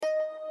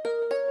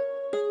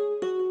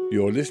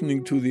You're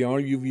listening to the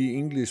RUV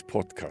English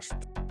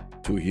podcast.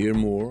 To hear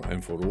more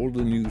and for all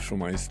the news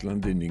from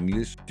Iceland in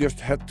English, just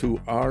head to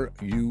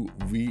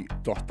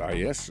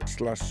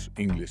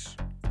ruv.is/English.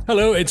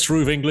 Hello, it's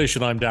RUV English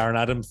and I'm Darren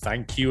Adam.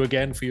 Thank you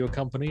again for your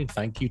company and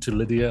thank you to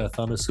Lydia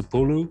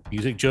Athanasopoulos,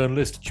 music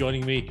journalist,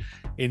 joining me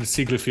in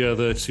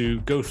Siglufjörður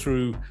to go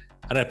through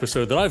an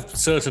episode that I've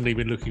certainly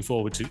been looking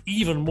forward to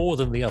even more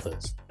than the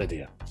others,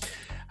 Lydia.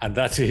 And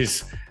that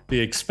is the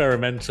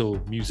experimental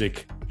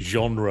music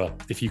genre,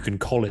 if you can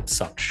call it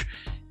such,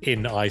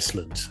 in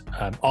Iceland.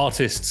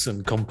 Artists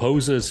and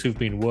composers who've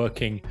been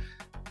working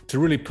to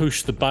really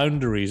push the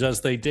boundaries, as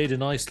they did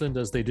in Iceland,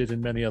 as they did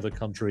in many other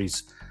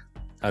countries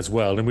as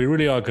well. And we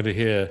really are going to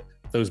hear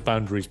those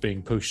boundaries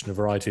being pushed in a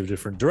variety of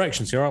different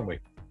directions here, aren't we?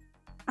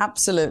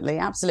 Absolutely,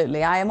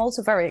 absolutely. I am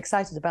also very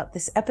excited about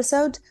this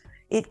episode.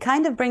 It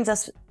kind of brings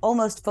us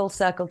almost full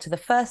circle to the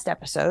first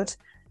episode,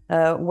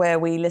 where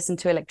we listened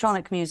to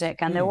electronic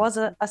music, and there was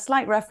a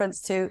slight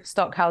reference to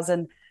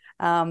Stockhausen.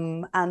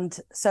 And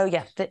so,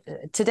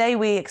 today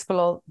we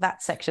explore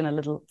that section a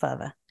little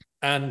further.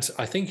 And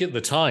I think at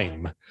the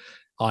time,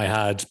 I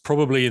had,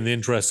 probably in the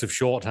interest of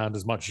shorthand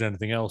as much as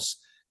anything else,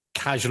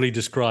 casually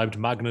described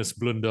Magnus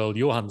Blundell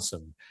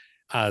Johansson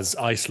as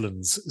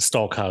Iceland's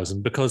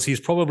Stockhausen, because he's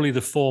probably the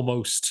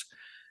foremost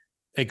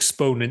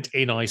exponent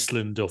in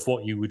Iceland of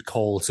what you would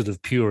call sort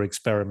of pure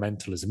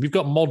experimentalism. We've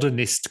got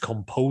modernist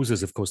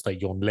composers, of course, like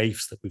Jon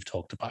Leifs that we've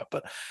talked about,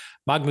 but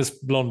Magnus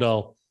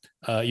Blundell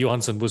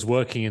Johansson was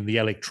working in the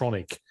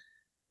electronic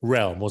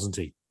realm, wasn't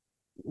he?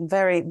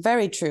 Very,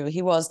 very true.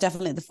 He was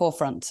definitely at the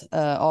forefront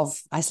of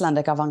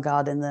Icelandic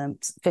avant-garde in the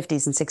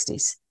 50s and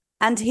 60s.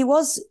 And he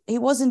was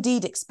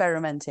indeed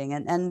experimenting,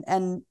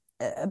 and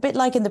a bit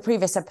like in the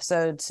previous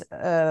episode,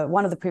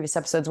 one of the previous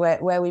episodes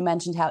where we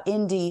mentioned how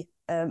indie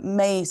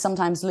may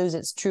sometimes lose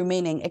its true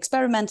meaning.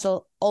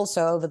 Experimental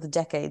also over the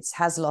decades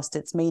has lost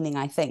its meaning,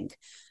 I think.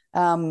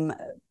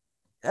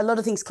 A lot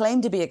of things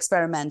claim to be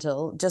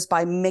experimental just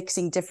by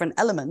mixing different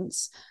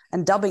elements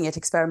and dubbing it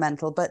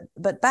experimental.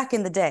 But back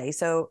in the day,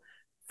 so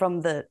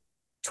from the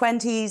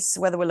 20s,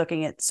 whether we're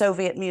looking at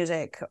Soviet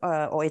music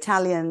or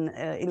Italian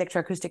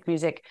electroacoustic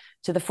music,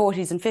 to the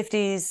 40s and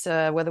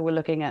 50s, whether we're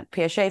looking at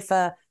Pierre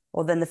Schaeffer,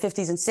 or then the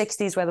 50s and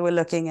 60s, whether we're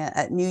looking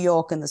at New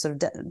York and the sort of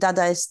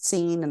Dadaist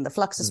scene and the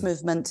Fluxus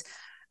movement,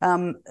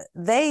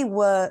 they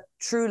were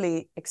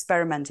truly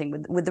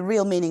experimenting with the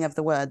real meaning of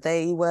the word.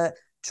 They were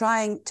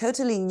trying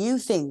totally new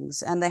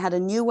things, and they had a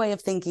new way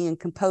of thinking and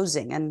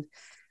composing.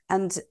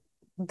 And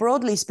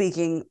broadly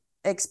speaking,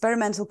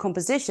 experimental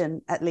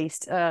composition, at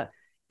least,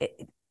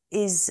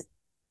 is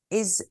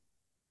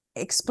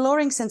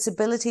exploring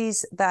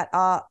sensibilities that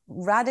are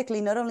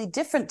radically not only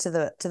different to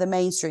the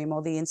mainstream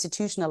or the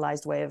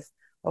institutionalized way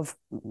of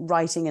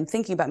writing and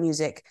thinking about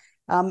music,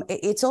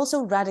 it's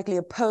also radically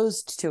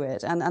opposed to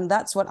it. And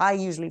that's what I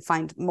usually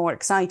find more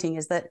exciting,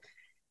 is that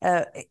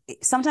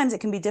sometimes it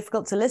can be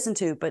difficult to listen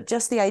to, but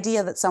just the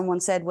idea that someone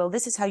said, well,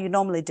 this is how you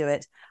normally do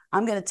it,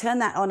 I'm going to turn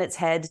that on its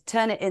head,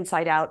 turn it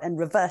inside out and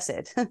reverse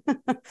it.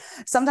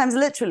 Sometimes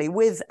literally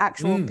with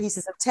actual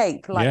pieces of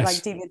tape,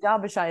 like Delia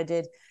Derbyshire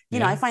did. You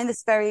know, I find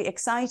this very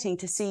exciting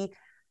to see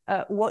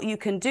what you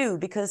can do,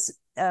 because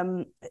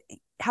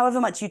however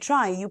much you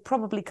try, you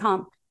probably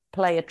can't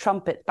play a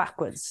trumpet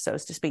backwards, so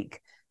to speak.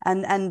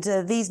 And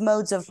these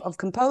modes of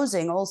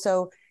composing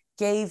also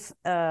gave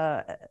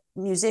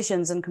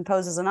musicians and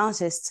composers and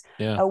artists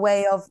a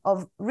way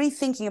of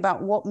rethinking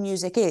about what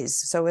music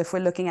is. So if we're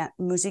looking at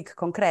Musik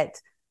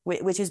konkret,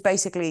 which is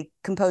basically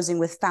composing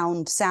with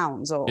found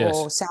sounds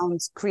or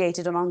sounds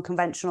created on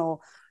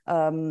unconventional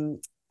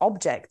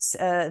objects,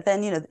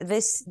 then, you know,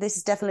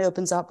 this definitely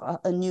opens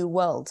up a new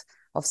world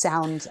of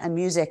sound and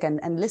music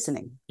and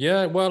listening.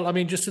 Yeah, well, I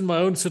mean, just in my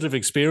own sort of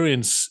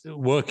experience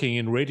working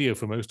in radio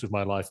for most of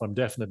my life, I'm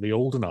definitely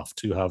old enough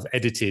to have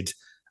edited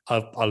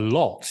a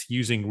lot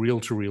using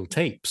reel-to-reel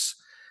tapes.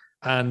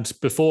 And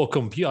before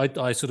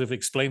I sort of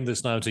explain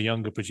this now to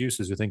younger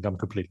producers who think I'm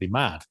completely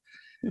mad.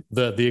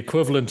 The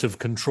equivalent of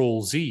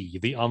Control-Z,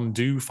 the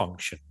undo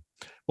function,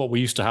 what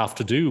we used to have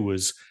to do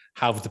was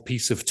have the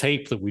piece of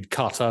tape that we'd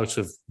cut out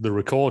of the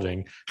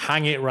recording,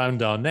 hang it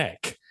round our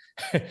neck.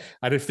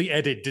 And if the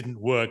edit didn't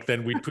work,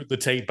 then we'd put the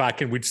tape back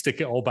and we'd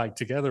stick it all back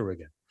together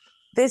again.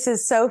 This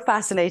is so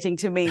fascinating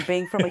to me,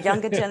 being from a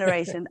younger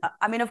generation.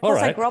 I mean, of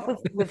course, I grew up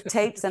with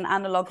tapes and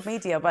analog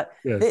media, but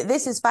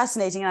this is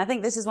fascinating. And I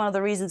think this is one of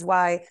the reasons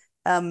why,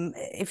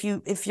 if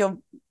you're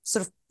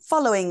sort of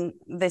following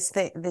this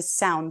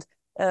sound,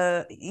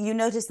 you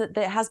notice that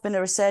there has been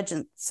a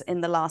resurgence in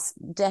the last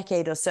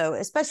decade or so,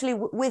 especially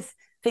with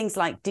things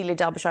like Delia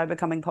Derbyshire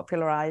becoming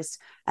popularized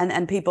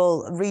and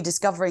people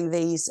rediscovering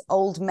these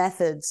old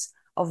methods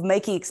of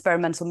making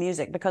experimental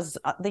music, because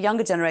the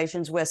younger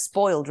generations were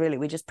spoiled, really.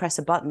 We just press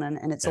a button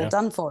and it's all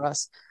done for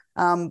us.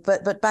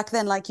 But back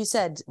then, like you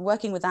said,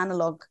 working with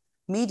analog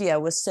media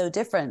was so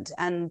different.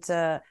 And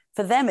for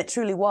them, it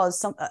truly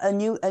was a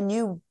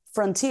new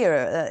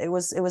frontier. It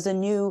was a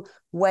new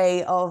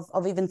way of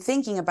even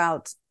thinking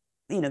about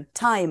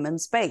time and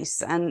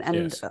space and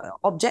Yes.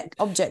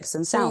 Objects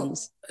and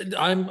sounds.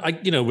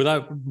 Well,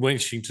 without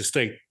wishing to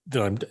state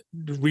that I'm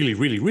really,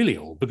 really, really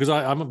old, because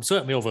I'm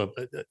certainly of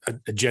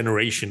a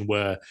generation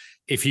where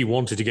if you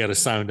wanted to get a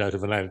sound out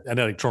of an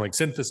electronic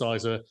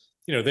synthesizer,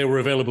 they were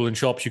available in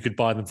shops. You could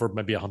buy them for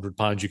maybe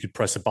 £100. You could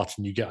press a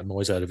button, you get a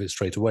noise out of it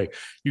straight away.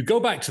 You go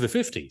back to the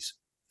 50s,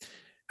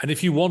 and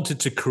if you wanted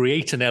to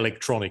create an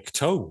electronic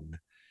tone,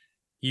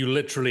 you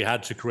literally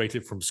had to create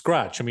it from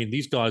scratch. I mean,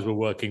 these guys were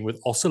working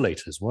with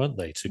oscillators, weren't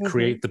they, to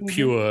create the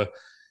pure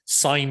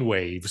sine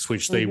waves,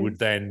 which they would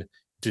then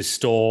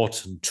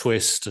distort and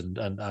twist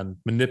and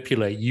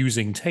manipulate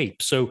using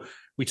tape. So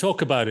we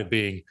talk about it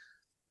being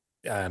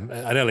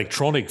an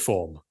electronic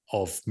form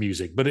of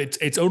music, but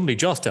it's only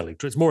just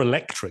electric. It's more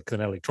electric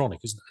than electronic,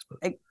 isn't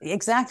it?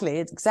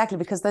 Exactly,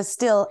 because there's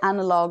still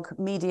analog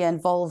media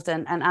involved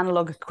and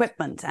analog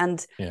equipment.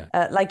 And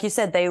like you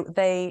said,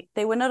 they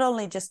were not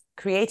only just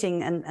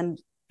creating and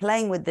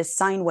playing with this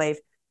sine wave.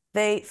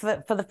 They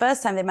for the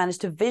first time they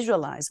managed to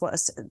visualize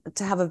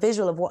to have a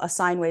visual of what a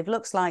sine wave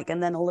looks like,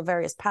 and then all the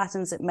various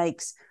patterns it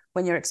makes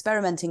when you're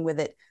experimenting with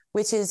it,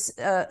 which is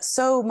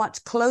so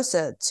much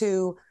closer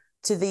to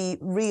the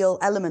real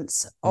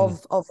elements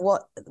of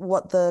what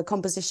the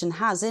composition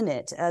has in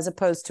it, as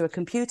opposed to a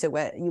computer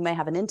where you may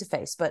have an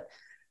interface, but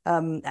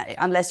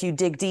unless you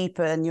dig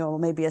deeper and you're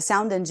maybe a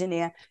sound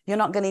engineer, you're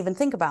not going to even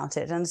think about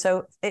it. And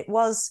so it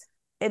was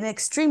an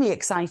extremely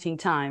exciting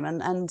time,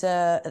 and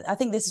I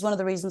think this is one of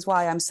the reasons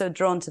why I'm so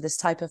drawn to this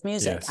type of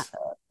music. Yes.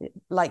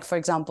 Like, for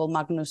example,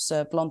 Magnus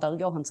Blondal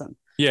Johansson.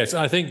 Yes,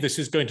 I think this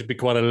is going to be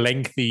quite a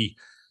lengthy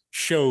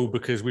show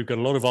because we've got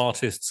a lot of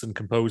artists and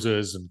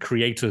composers and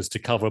creators to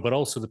cover, but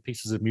also the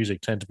pieces of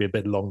music tend to be a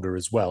bit longer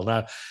as well.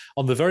 Now,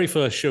 on the very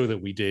first show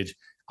that we did,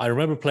 I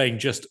remember playing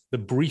just the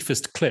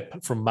briefest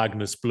clip from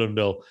Magnus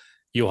Blondal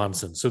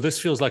Johansson. So this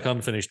feels like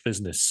unfinished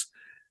business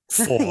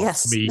for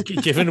me,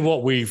 given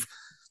what we've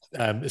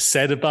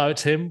said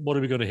about him. What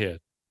are we going to hear?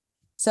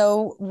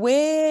 So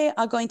we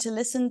are going to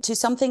listen to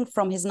something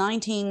from his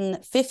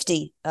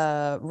 1950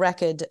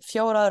 record,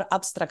 Fjórar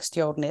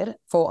abstraktionir,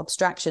 for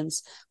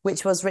abstractions,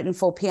 which was written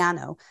for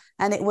piano.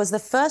 And it was the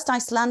first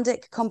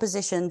Icelandic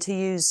composition to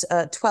use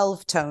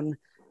 12-tone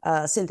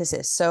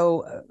synthesis.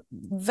 So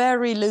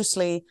very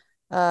loosely,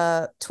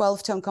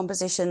 12-tone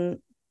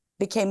composition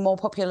became more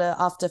popular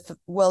after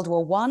World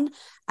War I.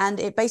 And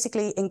it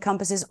basically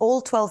encompasses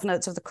all 12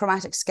 notes of the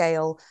chromatic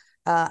scale,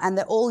 and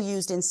they're all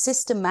used in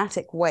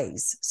systematic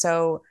ways.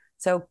 So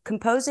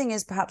composing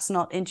is perhaps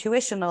not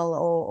intuitional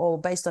or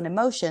based on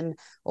emotion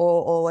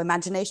or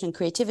imagination and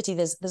creativity.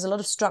 There's a lot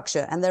of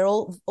structure, and they're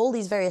all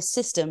these various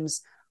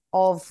systems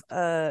of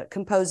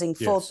composing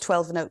for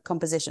 12-note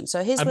composition.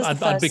 So his was the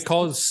first. And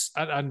because,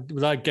 and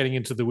without getting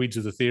into the weeds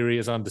of the theory,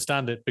 as I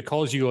understand it,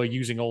 because you are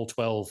using all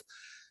 12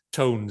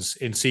 tones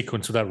in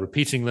sequence without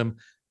repeating them,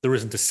 there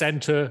isn't a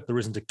center, there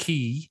isn't a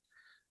key.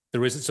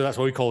 There isn't, so that's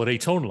why we call it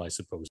atonal, I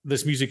suppose.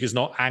 This music is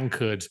not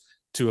anchored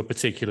to a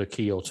particular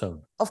key or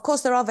tone. Of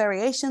course, there are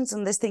variations,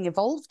 and this thing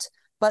evolved.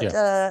 But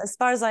as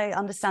far as I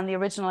understand, the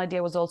original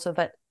idea was also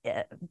that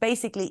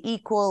basically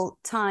equal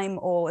time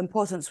or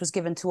importance was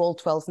given to all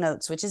 12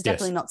 notes, which is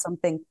definitely not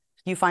something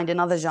you find in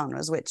other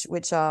genres,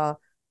 which are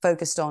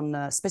focused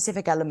on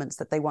specific elements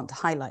that they want to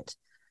highlight.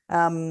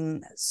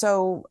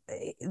 So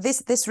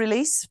this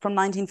release from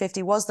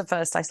 1950 was the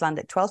first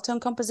Icelandic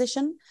 12-tone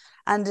composition,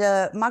 and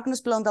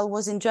Magnus Blondal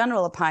was in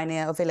general a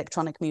pioneer of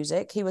electronic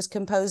music. He was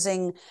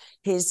composing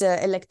his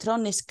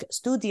Elektronisk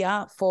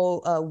Studia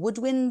for a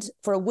woodwind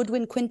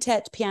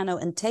quintet, piano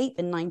and tape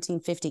in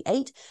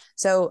 1958.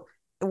 So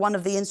one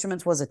of the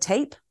instruments was a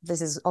tape.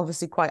 This is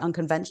obviously quite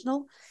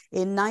unconventional.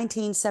 In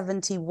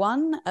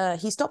 1971,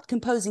 he stopped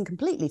composing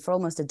completely for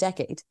almost a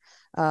decade.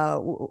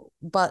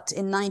 But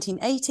in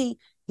 1980,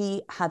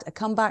 he had a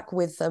comeback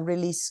with a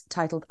release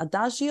titled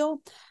Adagio.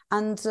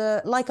 And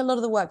like a lot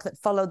of the work that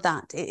followed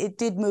that, it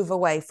did move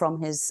away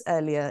from his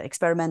earlier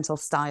experimental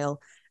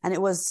style. And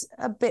it was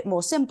a bit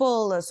more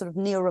simple, a sort of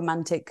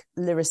neo-romantic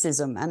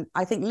lyricism. And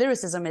I think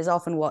lyricism is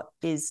often what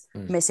is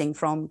missing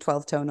from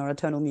 12-tone or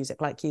atonal music,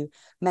 like you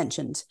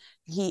mentioned.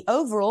 He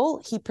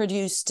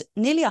produced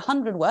nearly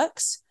 100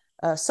 works,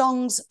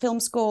 songs, film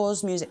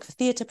scores, music for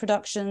theatre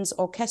productions,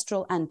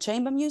 orchestral and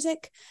chamber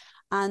music.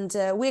 And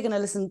we're going to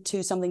listen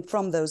to something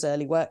from those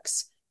early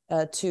works,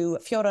 to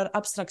Fjórar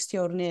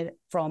abstraktionir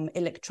from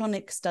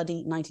Electronic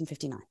Study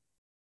 1959.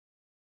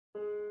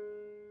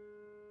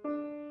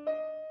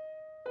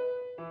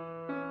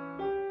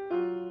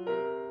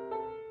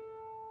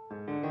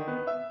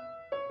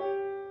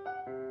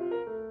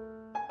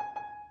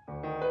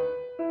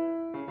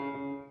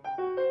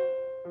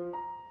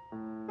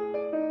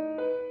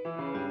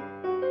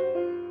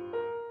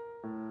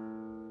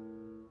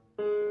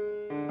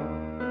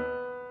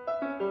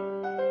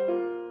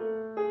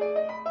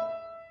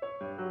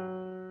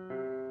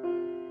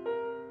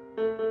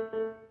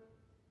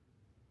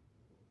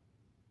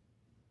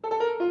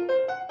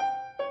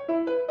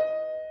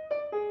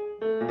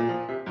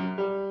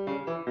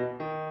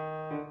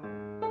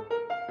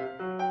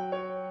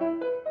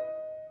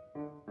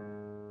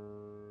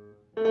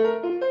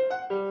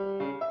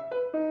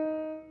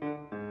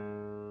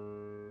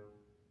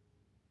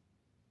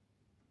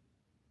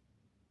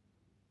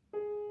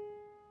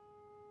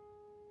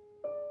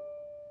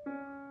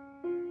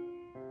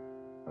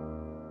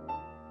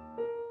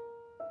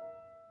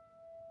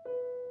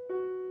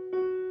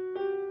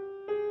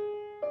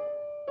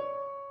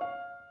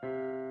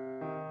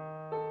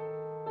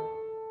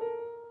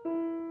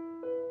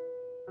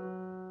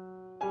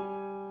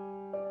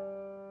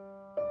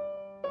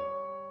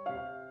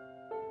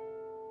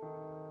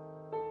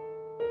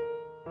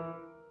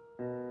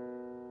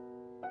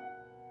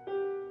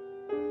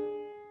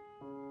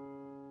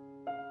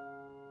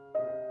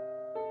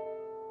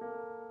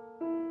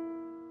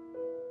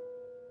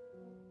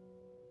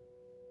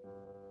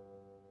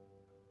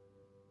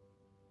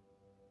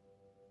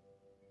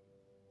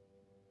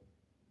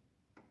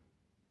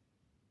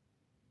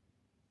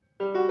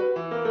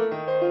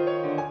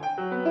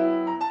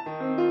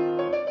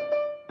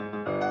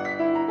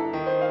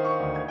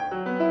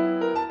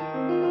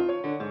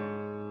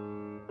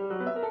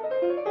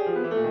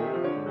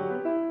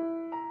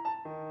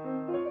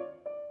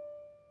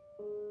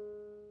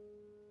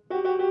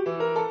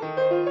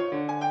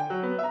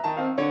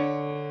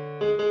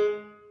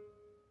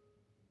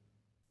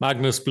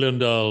 Magnus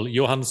Blundell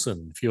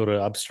Johansson, Fjord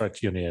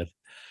Abstraktioner,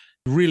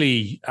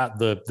 really at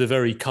the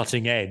very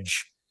cutting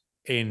edge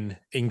in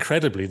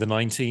incredibly the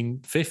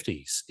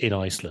 1950s in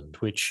Iceland,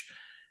 which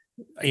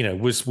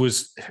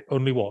was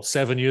only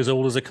 7 years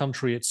old as a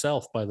country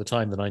itself by the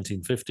time the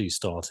 1950s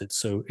started.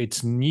 So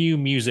it's new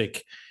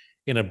music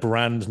in a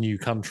brand new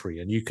country,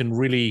 and you can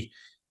really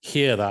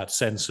hear that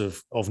sense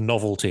of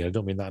novelty. I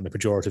don't mean that in a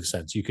pejorative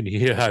sense. You can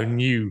hear how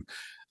new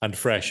and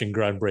fresh and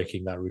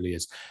groundbreaking that really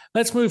is.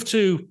 Let's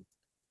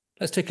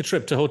take a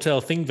trip to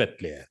Hotel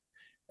Thingvellir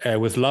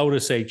with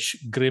Laurus H.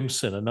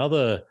 Grimson,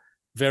 another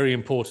very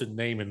important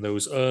name in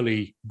those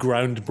early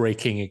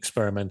groundbreaking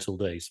experimental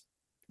days.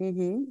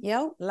 Mm-hmm.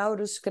 Yeah,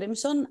 Laurus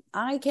Grimson.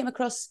 I came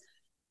across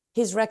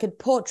his record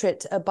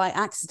Portrait by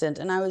accident,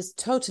 and I was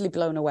totally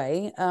blown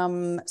away.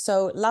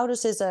 So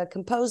Laurus is a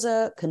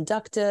composer,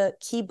 conductor,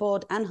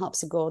 keyboard and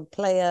harpsichord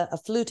player, a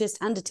flutist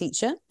and a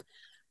teacher.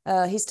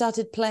 He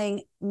started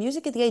playing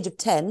music at the age of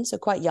 10, so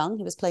quite young.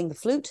 He was playing the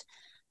flute.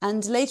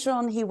 And later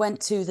on, he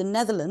went to the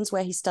Netherlands,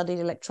 where he studied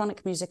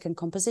electronic music and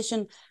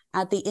composition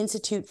at the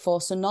Institute for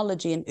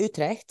Sonology in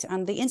Utrecht.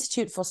 And the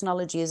Institute for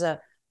Sonology is a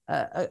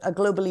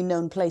globally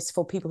known place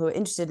for people who are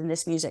interested in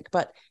this music.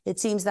 But it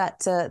seems that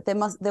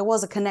there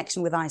was a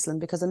connection with Iceland,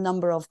 because a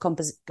number of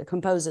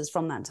composers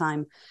from that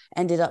time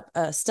ended up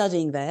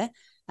studying there.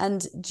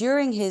 And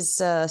during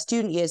his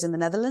student years in the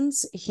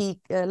Netherlands,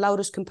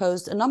 Laurus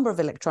composed a number of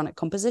electronic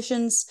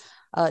compositions,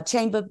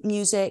 chamber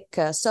music,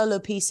 solo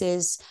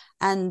pieces,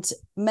 and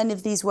many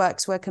of these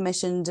works were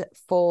commissioned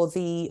for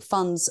the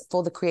funds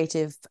for the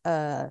creative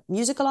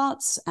musical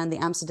arts and the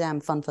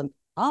Amsterdam Fund for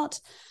Art.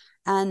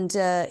 And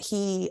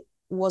he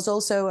was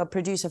also a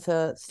producer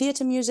for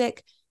theatre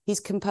music. He's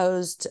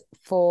composed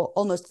for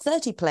almost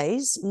 30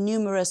 plays,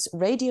 numerous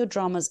radio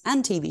dramas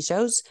and TV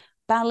shows,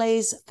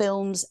 ballets,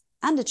 films,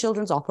 and a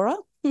children's opera.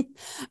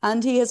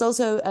 And he has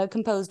also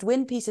composed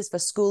wind pieces for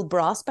school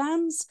brass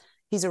bands.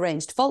 He's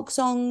arranged folk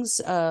songs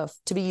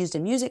to be used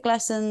in music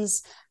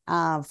lessons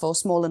for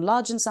small and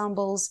large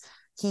ensembles.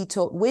 He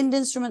taught wind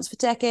instruments for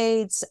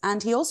decades,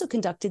 and he also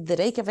conducted the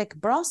Reykjavik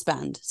Brass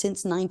Band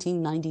since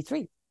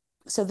 1993.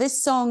 So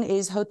this song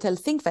is Hotel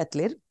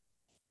Thingvellir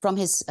from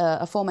his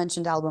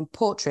aforementioned album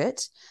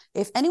Portrait.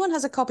 If anyone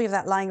has a copy of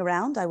that lying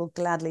around, I will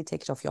gladly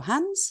take it off your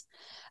hands.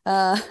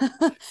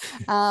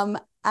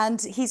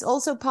 And he's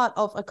also part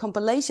of a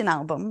compilation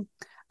album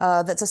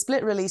that's a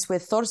split release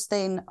with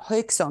Thorstein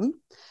Hauksson,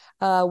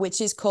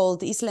 which is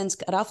called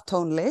Íslensk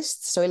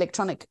raftónlist, so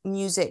electronic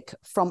music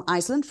from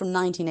Iceland from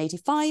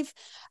 1985.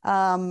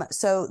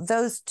 So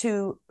those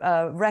two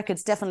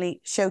records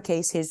definitely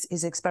showcase his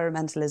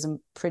experimentalism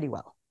pretty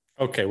well.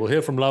 Okay, we'll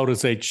hear from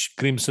Laurus H.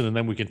 Grimson, and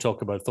then we can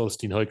talk about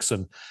Thorstein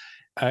Hauksson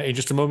in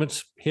just a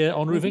moment here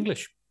on Groove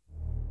English.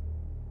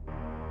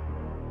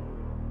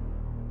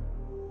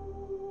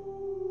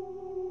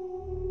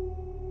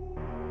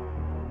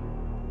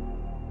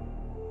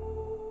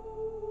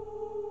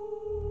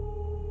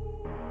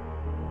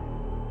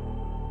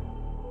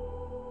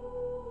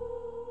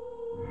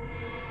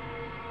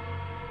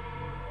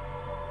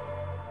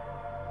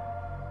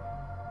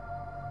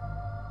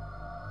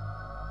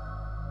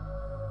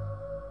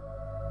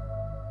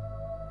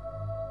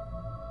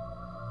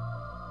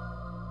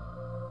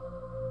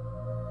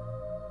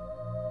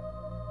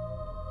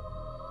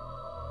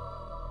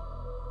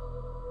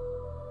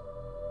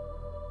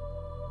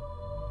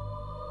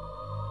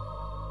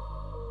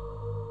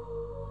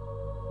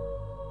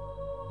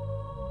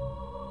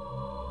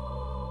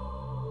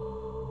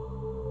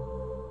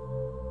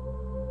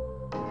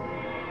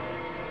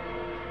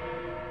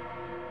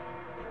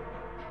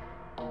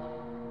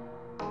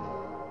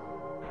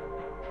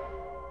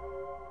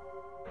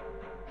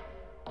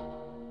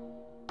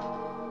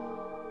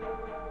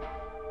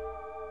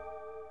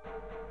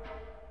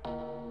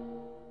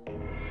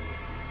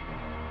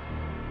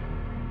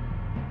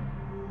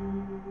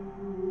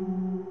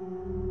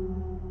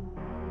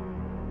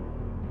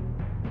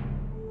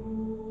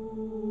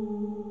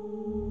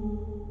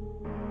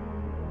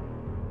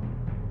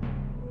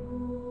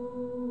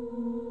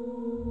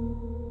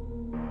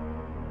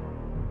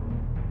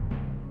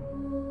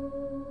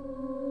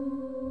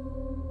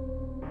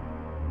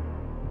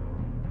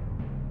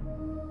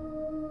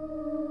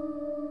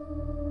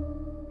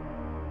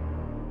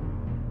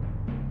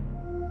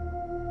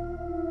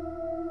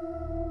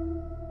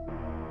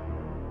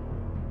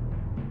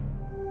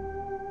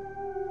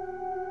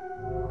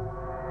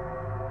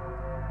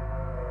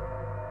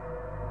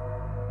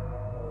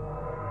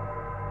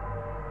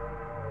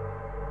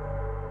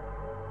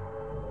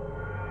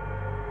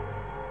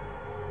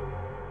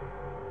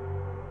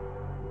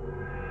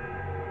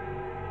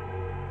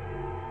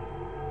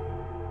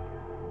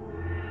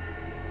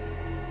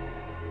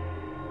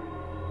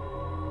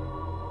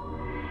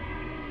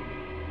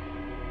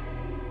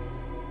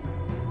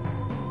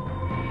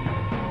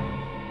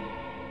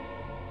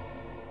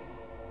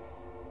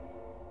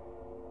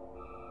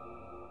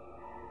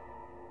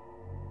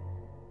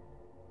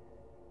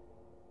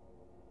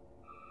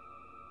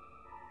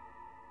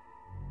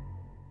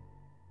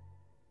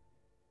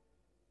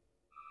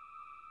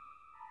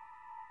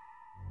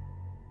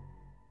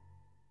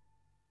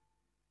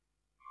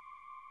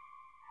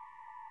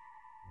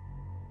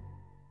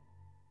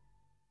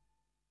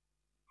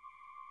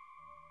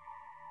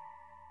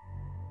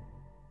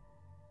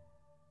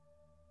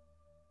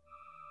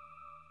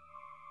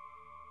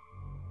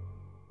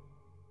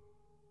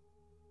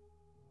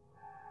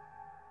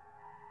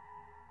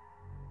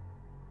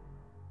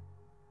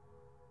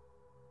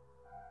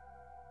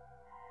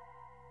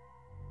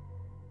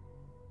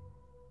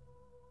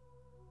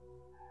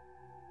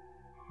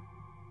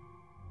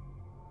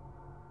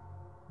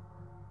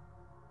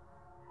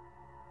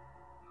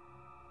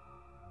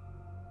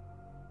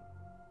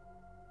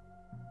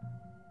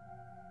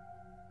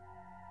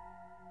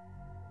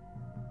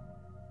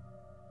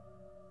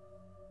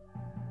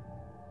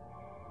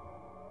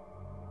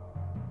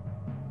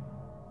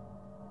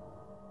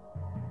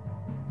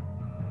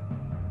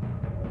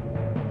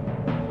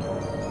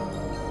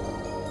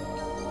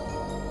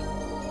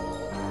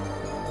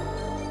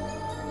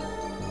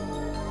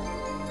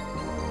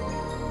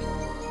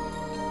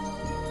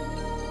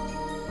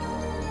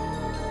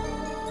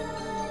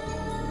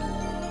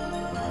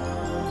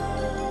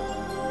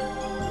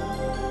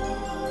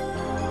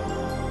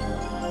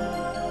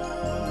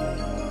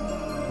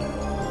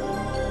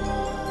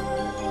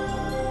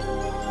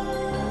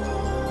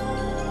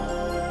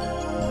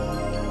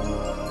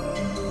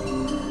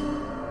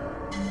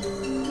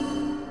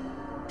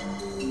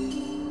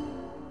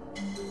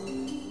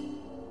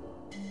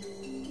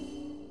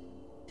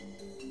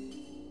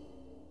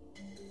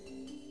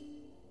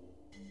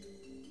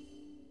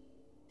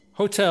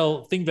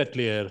 Hotel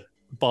Thingvellir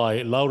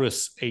by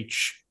Laurus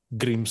H.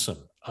 Grimson.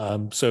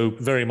 So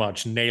very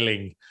much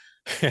nailing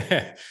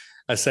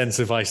a sense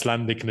of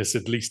Icelandicness,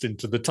 at least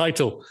into the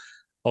title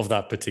of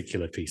that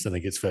particular piece, I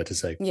think it's fair to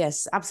say.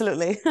 Yes,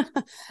 absolutely.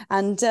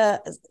 And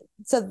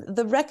so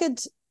the record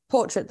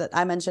portrait that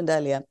I mentioned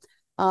earlier,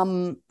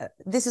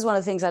 this is one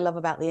of the things I love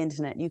about the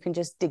internet. You can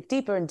just dig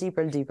deeper and deeper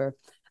and deeper.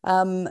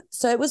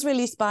 So it was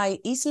released by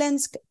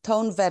Íslensk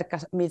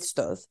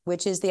Tónverkamiðstöð,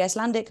 which is the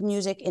Icelandic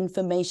Music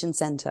Information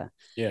Center.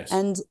 Yes.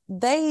 And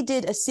they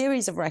did a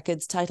series of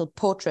records titled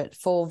Portrait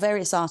for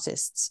various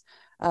artists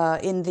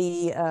in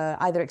the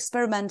either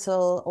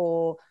experimental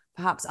or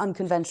perhaps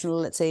unconventional,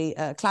 let's say,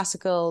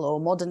 classical or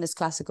modernist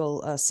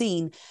classical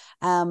scene.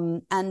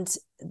 And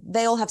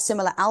they all have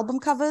similar album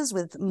covers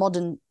with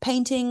modern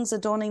paintings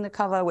adorning the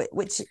cover,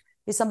 which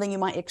is something you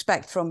might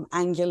expect from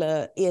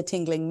angular,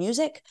 ear-tingling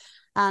music.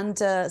 And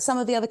some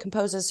of the other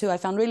composers who I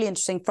found really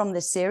interesting from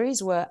this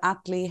series were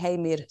Atli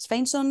Heimir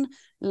Sveinsson,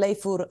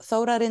 Leifur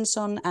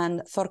Þórarinsson,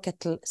 and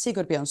Þorkell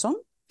Sigurbjörnsson.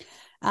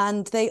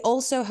 And they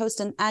also host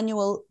an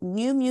annual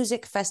New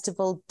Music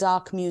Festival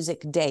Dark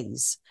Music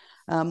Days,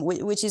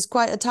 which is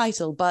quite a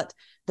title, but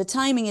the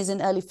timing is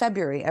in early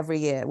February every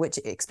year, which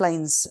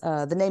explains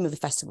the name of the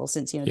festival,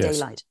 since, yes,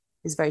 daylight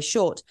is very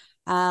short.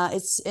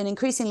 It's an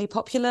increasingly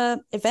popular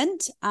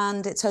event,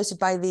 and it's hosted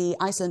by the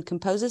Iceland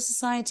Composers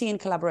Society in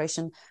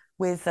collaboration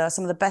with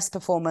some of the best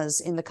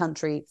performers in the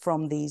country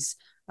from these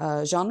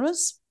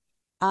genres.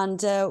 And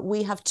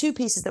we have two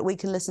pieces that we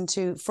can listen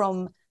to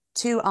from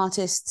two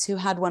artists who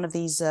had one of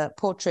these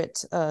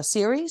portrait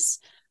series.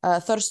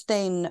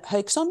 Þorsteinn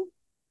Hauksson.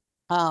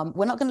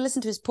 We're not going to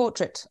listen to his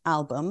portrait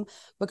album.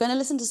 We're going to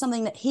listen to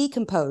something that he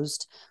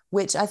composed,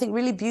 which I think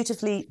really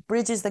beautifully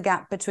bridges the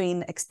gap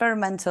between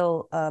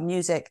experimental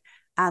music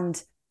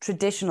and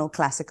traditional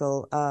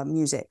classical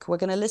music. We're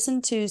going to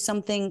listen to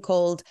something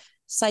called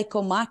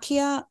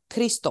Psychomachia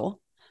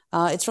Christo.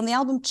 It's from the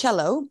album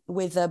Cello,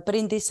 with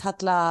Bryndís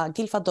Halla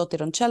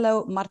Gylfadóttir on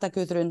cello, Marta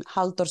Guðrún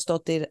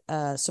Halldórsdóttir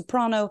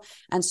soprano,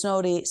 and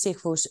Snorri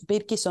Sigfús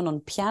Birgisson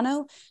on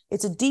piano.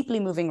 It's a deeply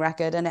moving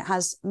record, and it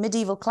has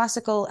medieval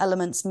classical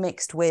elements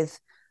mixed with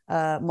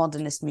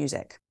modernist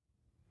music.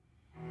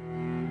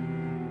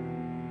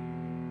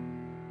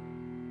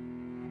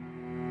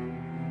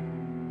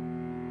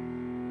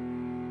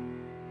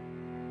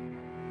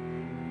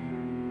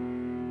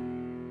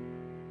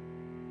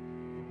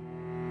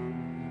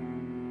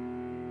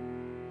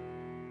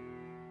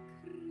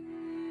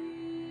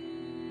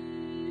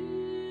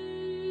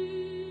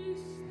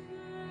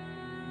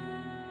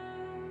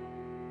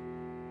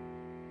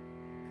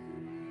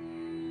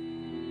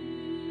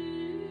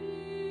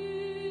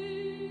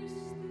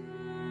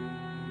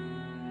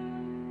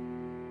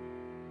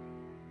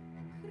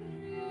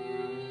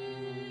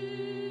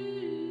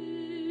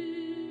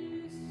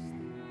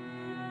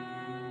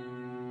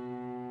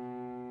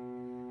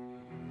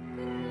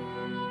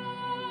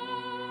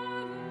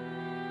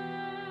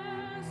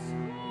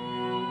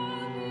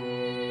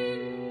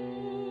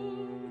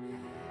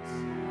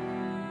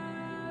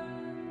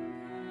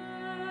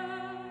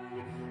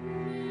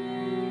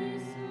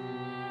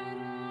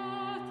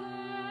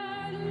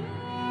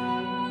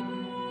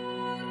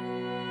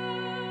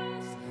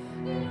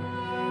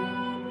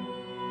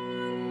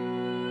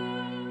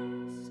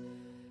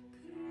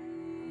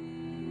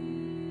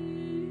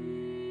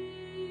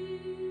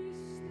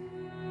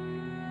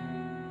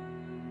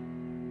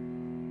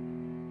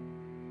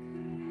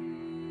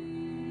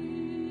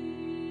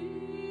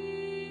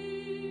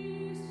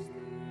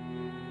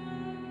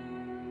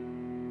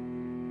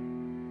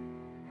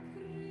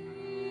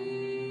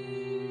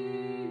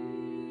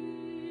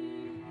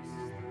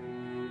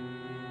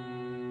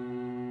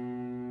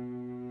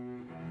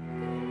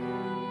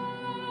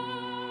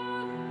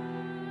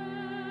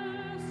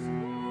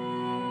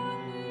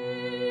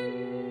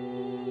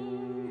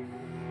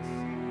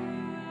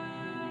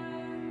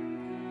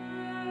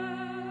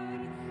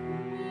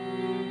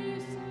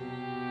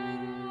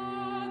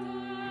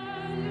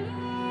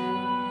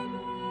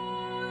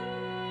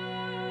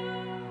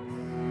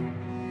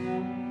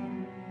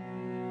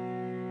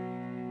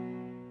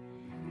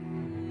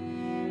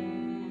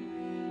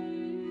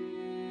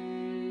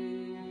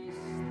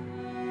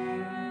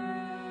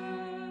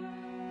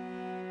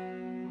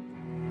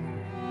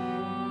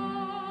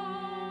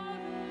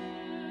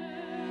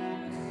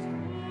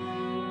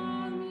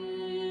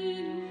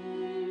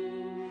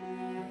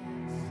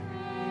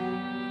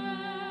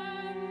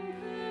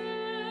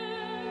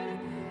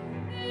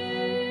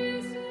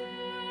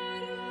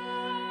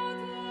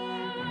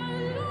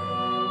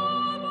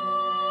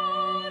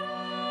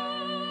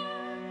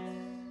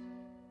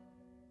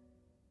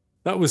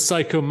 That was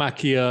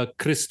Psychomachia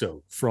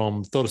Christo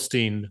from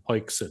Þorsteinn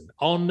Hauksson.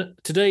 On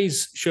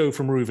today's show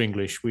from Ruve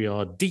English, we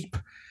are deep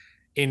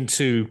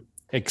into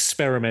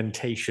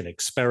experimentation,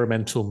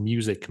 experimental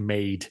music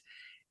made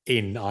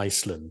in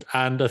Iceland.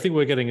 And I think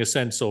we're getting a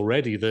sense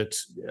already that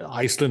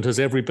Iceland has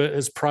every bit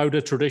as proud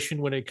a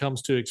tradition when it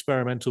comes to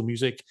experimental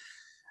music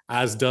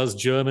as does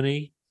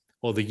Germany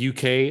or the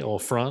UK or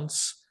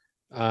France.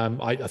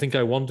 I think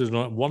I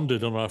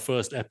wondered on our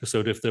first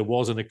episode if there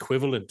was an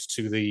equivalent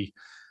to the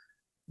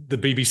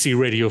BBC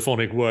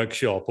Radiophonic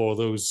Workshop or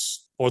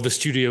the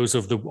studios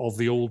of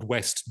the old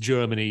West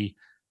Germany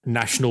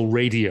National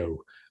Radio,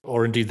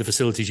 or indeed the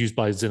facilities used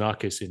by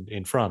Xenakis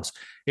in France.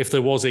 If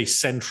there was a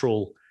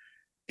central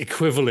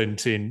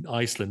equivalent in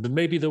Iceland, and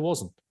maybe there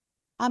wasn't.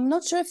 I'm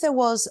not sure if there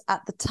was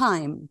at the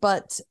time,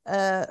 but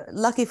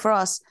lucky for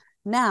us,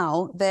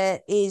 now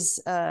there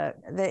is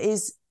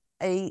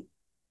a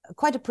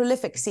quite a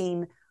prolific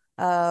scene,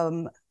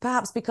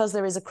 perhaps because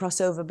there is a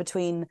crossover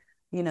between,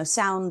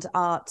 sound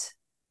art,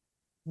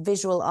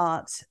 visual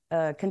art,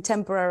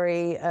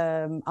 contemporary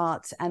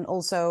art, and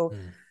also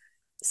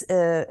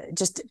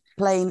just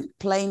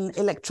plain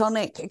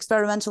electronic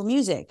experimental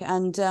music.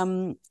 And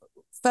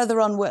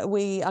further on,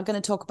 we are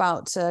going to talk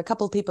about a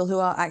couple of people who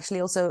are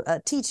actually also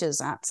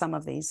teachers at some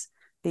of these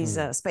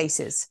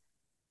spaces.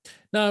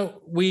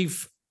 Now,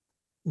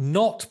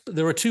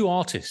 there are two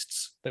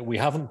artists that we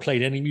haven't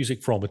played any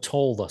music from at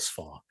all thus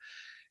far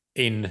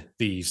in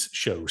these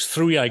shows.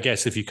 Three, I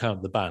guess, if you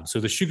count the band.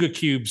 So the Sugar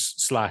Cubes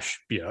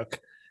 / Björk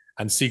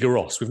and Sigur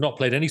Rós. We've not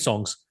played any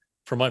songs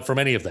from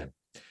any of them.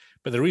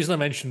 But the reason I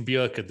mention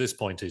Björk at this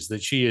point is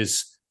that she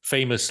is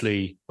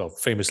famously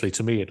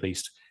to me at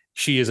least,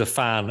 she is a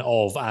fan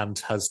of and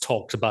has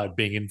talked about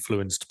being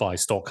influenced by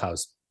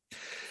Stockhausen.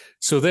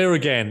 So there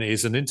again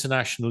is an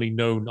internationally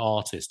known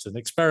artist, an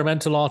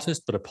experimental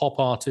artist, but a pop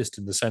artist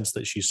in the sense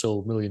that she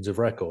sold millions of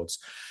records,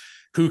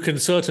 who can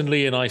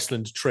certainly in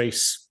Iceland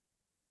trace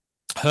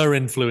her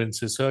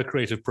influences, her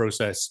creative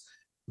process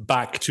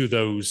back to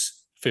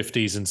those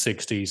 50s and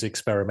 60s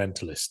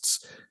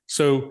experimentalists.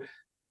 So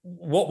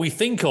what we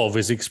think of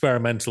as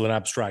experimental and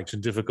abstract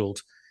and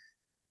difficult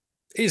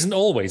isn't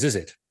always, is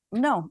it?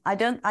 No, I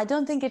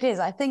don't think it is.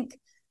 I think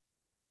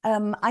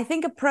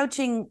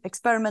approaching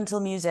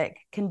experimental music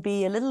can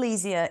be a little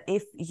easier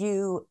if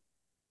you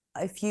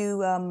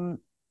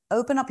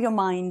open up your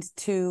mind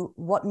to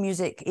what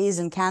music is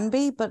and can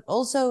be, but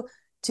also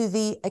to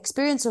the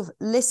experience of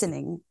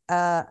listening,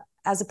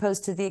 as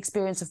opposed to the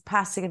experience of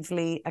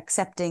passively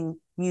accepting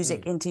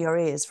music into your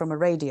ears from a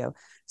radio.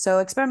 So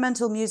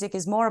experimental music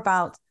is more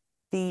about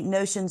the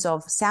notions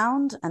of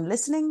sound and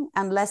listening,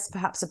 and less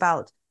perhaps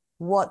about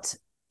what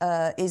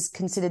is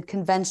considered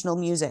conventional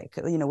music,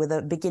 with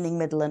a beginning,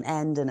 middle, and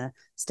end and a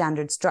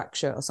standard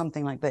structure or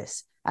something like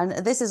this.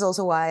 And this is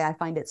also why I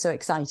find it so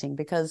exciting,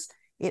 because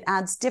it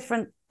adds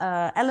different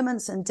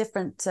elements and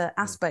different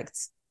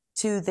aspects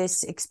to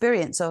this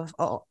experience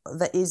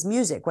that is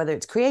music, whether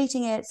it's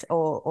creating it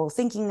or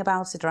thinking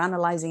about it or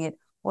analyzing it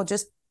or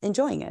just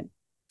enjoying it.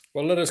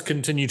 Well, let us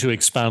continue to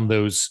expand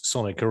those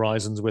sonic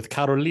horizons with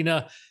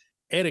Karolina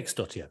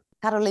Eriksdottir.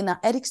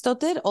 Karolina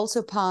Eriksdottir,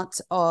 also part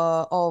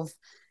of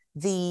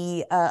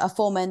the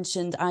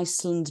aforementioned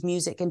Iceland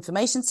Music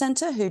Information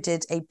Center, who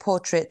did a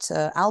portrait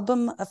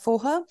album for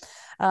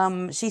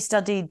her. She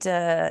studied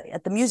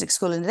at the music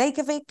school in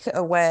Reykjavik,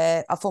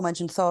 where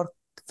aforementioned Þorkell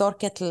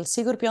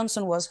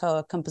Sigurbjörnsson was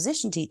her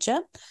composition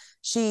teacher.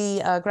 She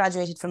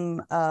graduated from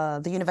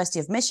the University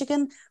of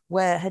Michigan,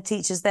 where her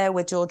teachers there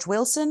were George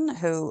Wilson,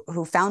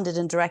 who founded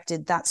and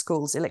directed that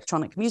school's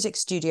electronic music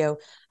studio,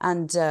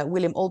 and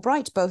William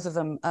Albright, both of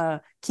them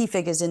key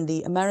figures in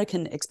the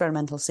American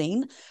experimental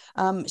scene.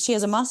 She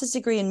has a master's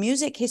degree in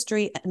music,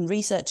 history, and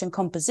research and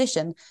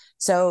composition.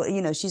 So,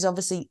 she's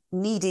obviously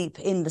knee-deep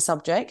in the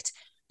subject.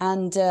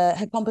 And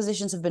her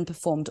compositions have been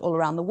performed all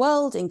around the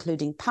world,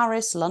 including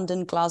Paris,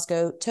 London,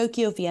 Glasgow,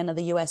 Tokyo, Vienna,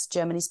 the US,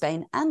 Germany,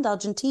 Spain, and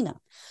Argentina.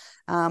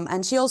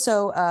 And she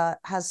also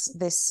has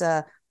this,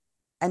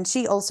 and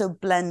she also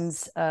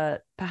blends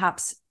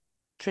perhaps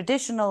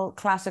traditional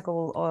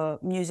classical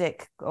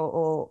music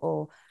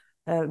or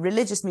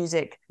religious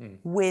music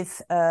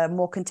with a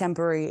more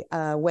contemporary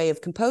way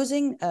of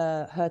composing.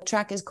 Her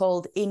track is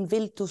called In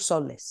Viltu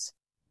Solis.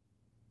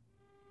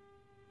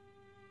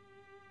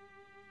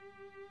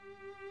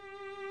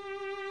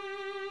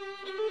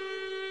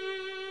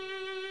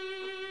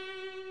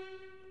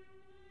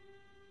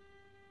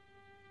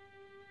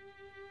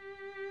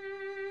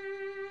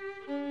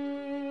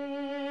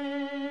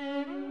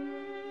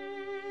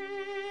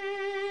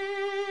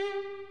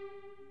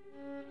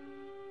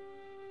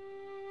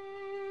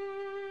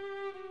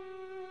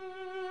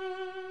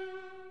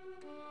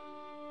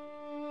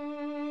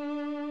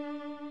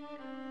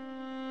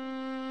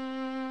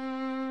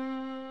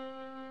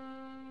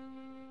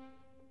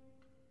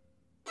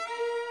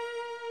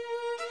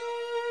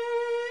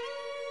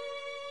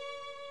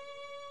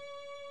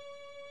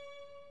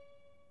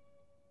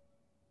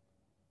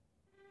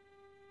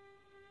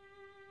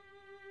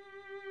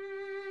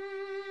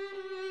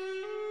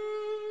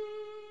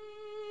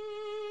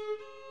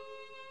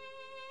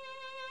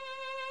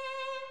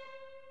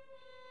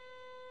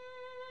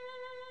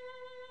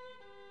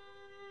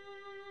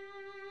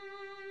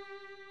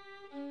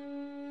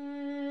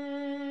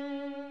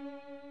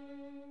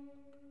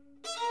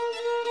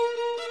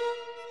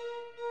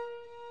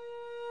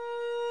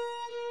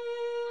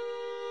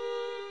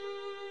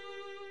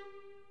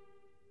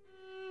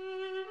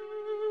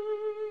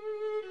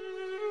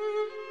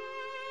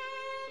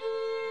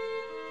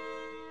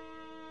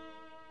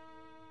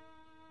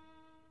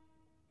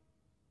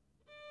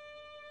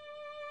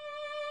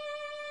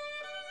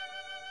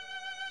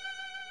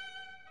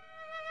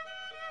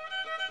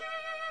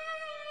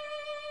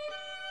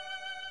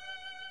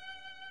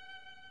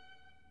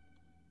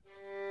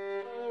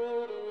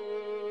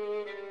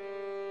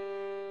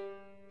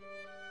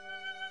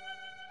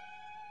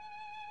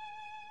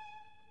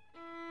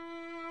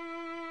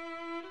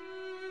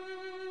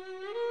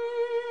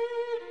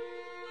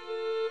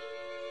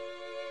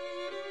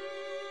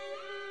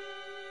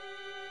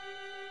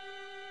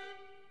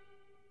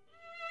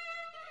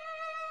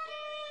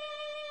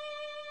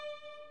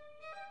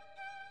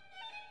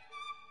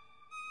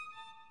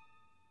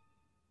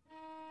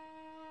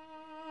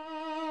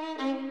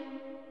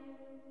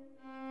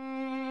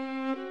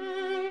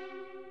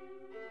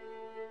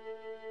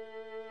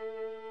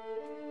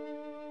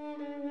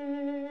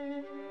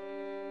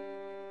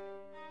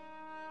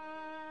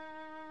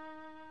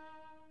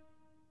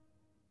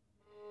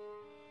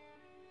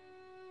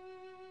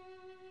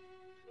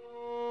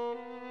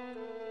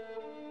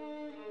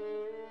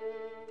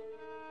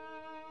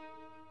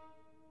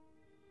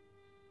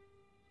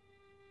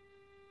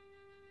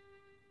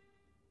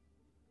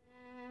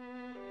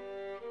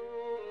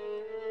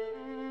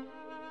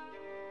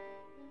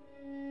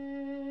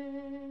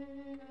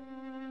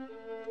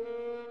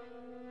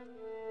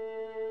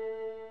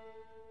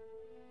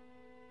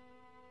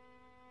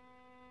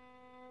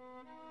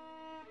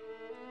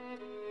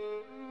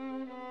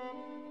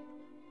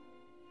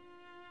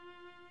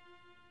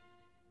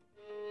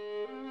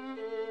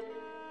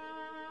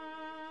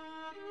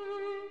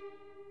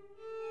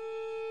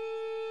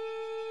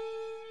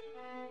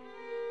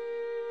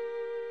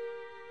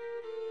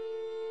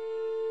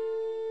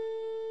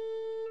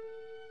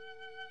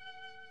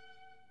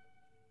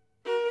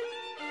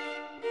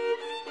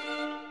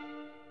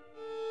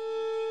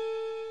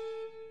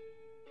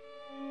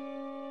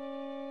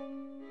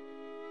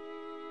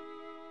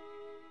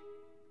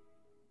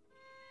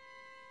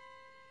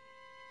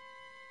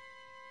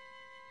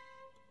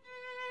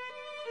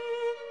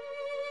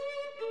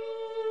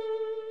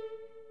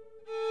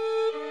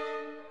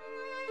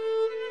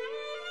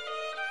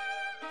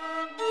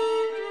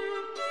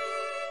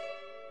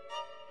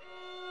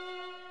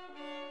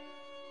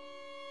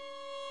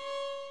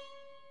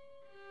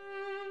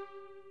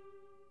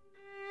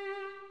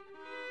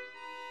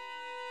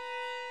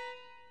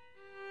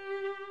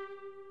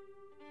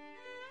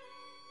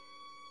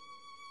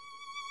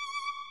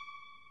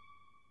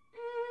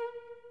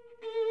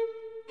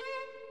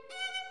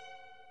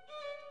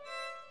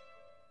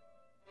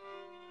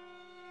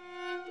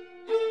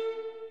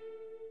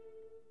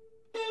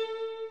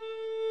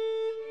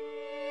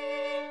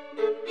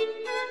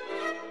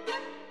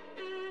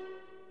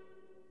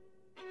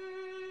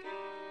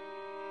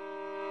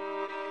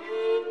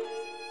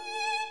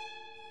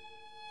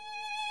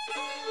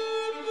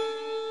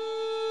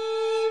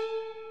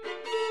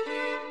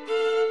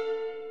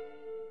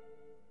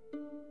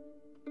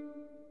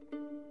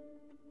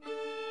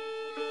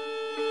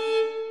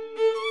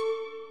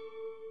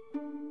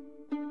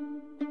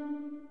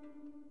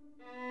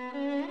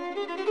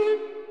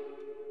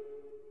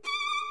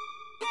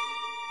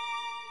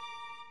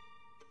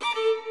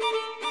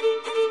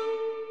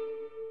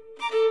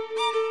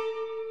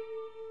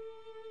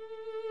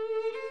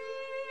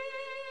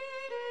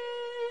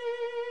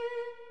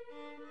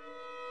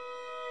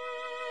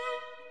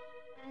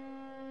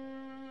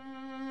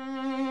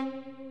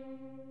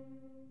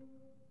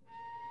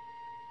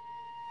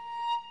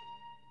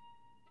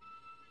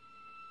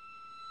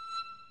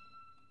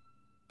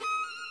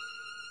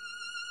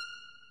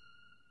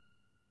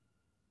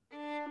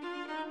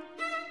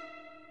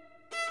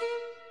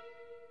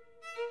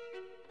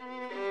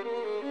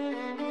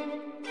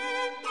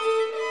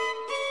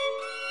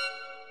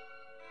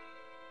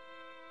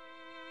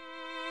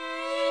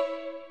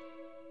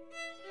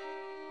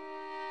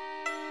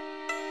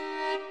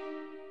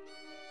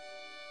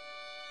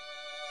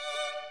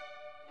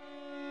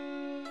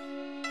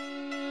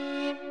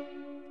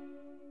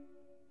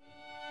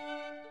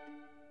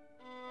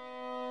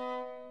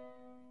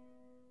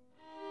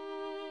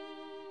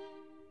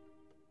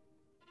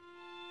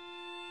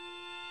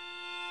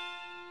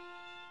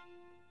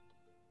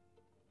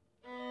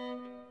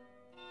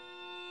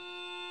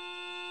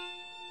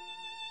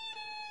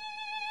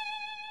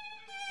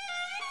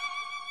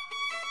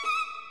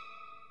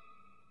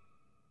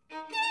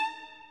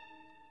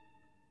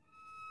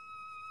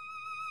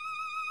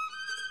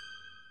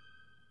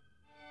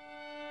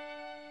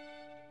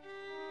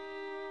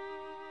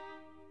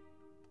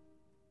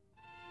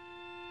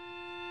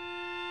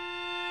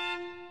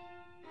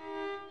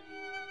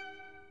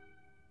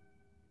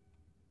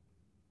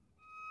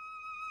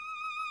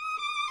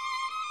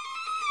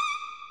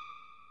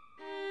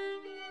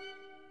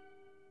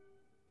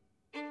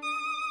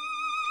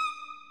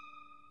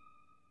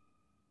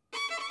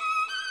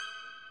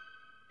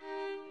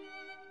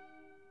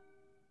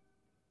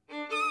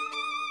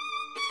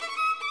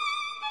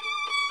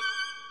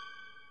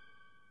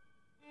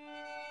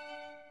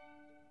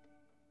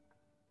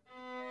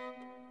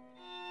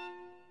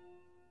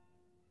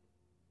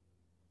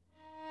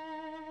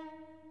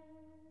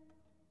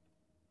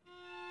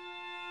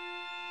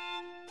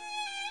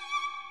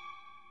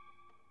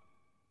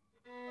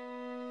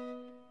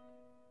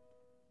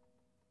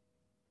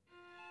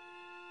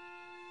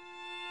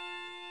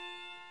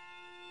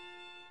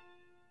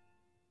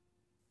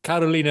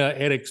 Carolina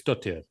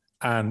Eriksdottir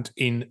and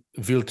In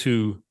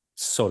Viltu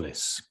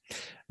Solis.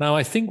 Now,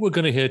 I think we're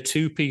going to hear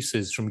two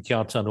pieces from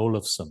Kjartan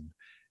Ólafsson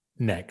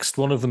next.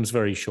 One of them's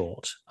very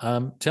short.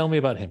 Tell me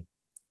about him.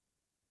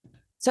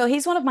 So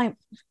he's one of my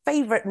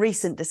favorite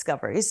recent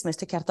discoveries,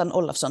 Mr. Kjartan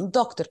Ólafsson,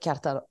 Dr.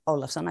 Kjartan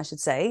Ólafsson, I should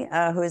say,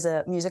 who is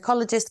a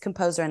musicologist,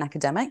 composer, and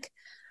academic.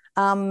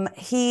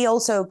 He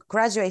also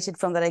graduated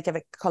from the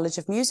Reykjavik College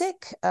of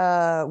Music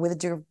with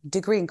a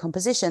degree in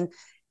composition.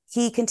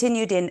 He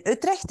continued in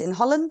Utrecht in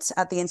Holland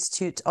at the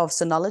Institute of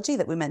Sonology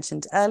that we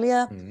mentioned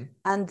earlier.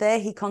 And there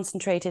he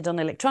concentrated on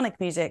electronic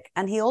music.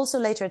 And he also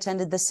later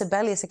attended the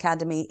Sibelius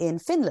Academy in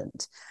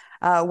Finland,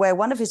 where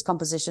one of his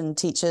composition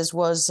teachers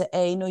was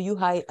Eino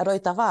Juhai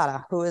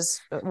Rautavaara, who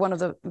is one of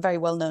the very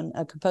well-known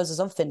composers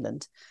of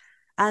Finland.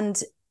 And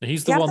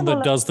he's the one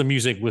that does the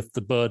music with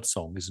the bird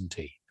song, isn't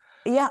he?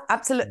 Yeah,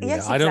 absolutely. Yeah,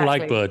 yes, I don't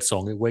like exactly. bird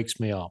song. It wakes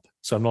me up.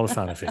 So I'm not a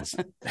fan of his.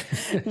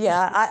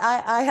 Yeah,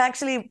 I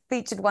actually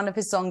featured one of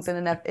his songs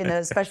in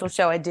a special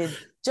show I did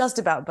just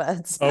about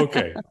birds.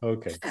 Okay.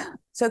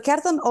 So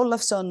Kjartan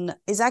Ólafsson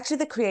is actually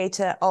the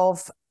creator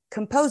of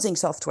composing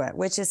software,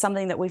 which is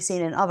something that we've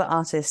seen in other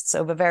artists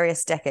over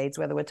various decades,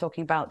 whether we're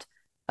talking about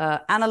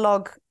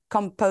analog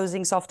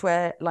composing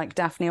software like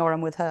Daphne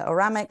Oram with her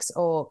Oramix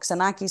or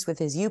Xenakis with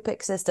his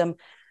UPIC system.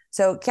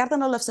 So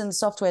Kjartan Ólafsson's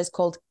software is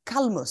called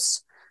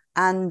Kalmus.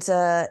 And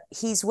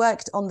he's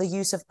worked on the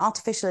use of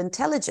artificial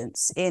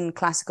intelligence in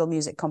classical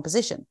music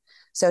composition.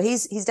 So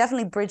he's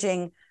definitely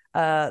bridging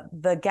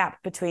the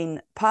gap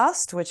between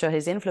past, which are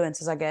his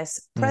influences, I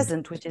guess,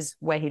 present, which is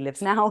where he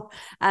lives now,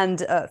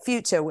 and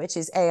future, which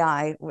is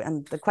AI.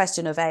 And the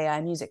question of AI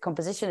music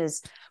composition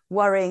is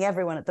worrying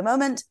everyone at the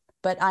moment.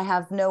 But I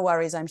have no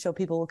worries. I'm sure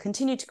people will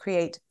continue to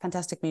create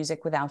fantastic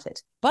music without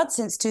it. But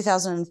since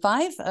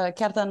 2005,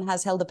 Kjartan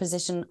has held the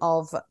position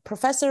of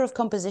Professor of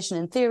Composition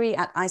and Theory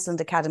at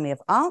Iceland Academy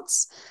of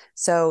Arts.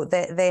 So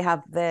they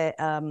have their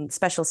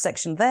special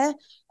section there,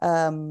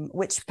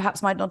 which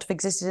perhaps might not have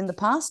existed in the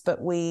past,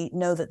 but we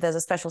know that there's a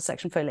special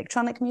section for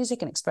electronic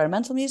music and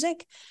experimental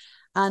music.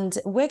 And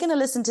we're going to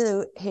listen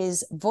to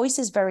his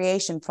Voices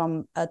Variation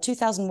from a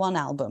 2001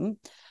 album,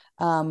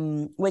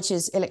 which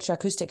is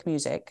electroacoustic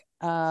music.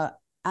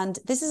 And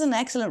this is an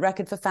excellent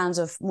record for fans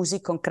of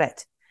Musik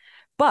Konkret.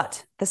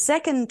 But the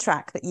second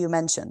track that you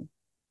mentioned,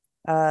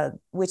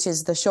 which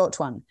is the short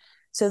one,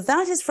 so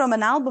that is from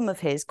an album of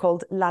his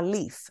called La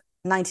Leaf,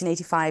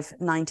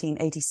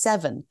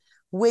 1985-1987,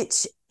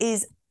 which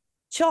is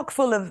chock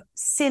full of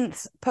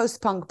synth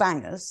post-punk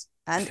bangers.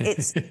 And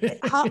it's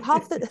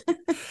half the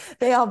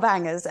they are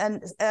bangers.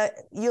 And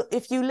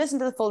if you listen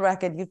to the full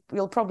record,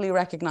 you'll probably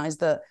recognize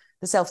the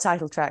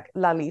self-titled track,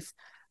 La Leaf.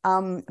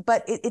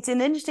 But it's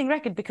an interesting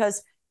record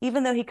because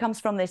even though he comes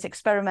from this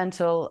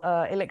experimental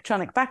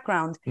electronic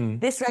background,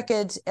 this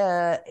record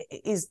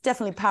is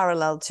definitely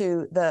parallel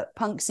to the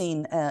punk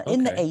scene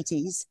in the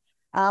 80s.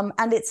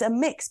 And it's a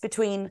mix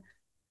between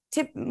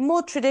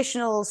more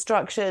traditional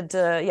structured,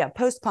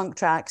 post-punk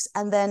tracks,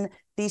 and then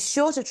these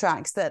shorter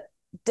tracks that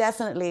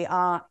definitely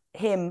are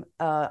him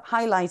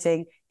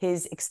highlighting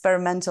his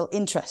experimental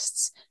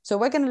interests. So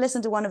we're going to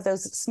listen to one of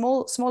those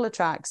smaller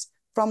tracks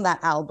from that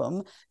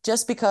album,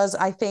 just because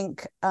I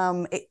think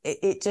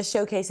it just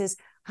showcases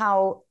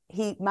how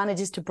he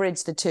manages to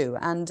bridge the two.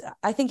 And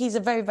I think he's a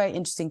very, very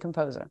interesting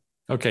composer.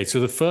 Okay, so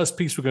the first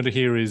piece we're going to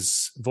hear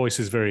is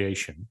Voices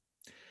Variation.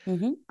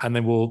 And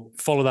then we'll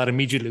follow that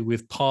immediately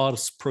with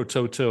Pars pro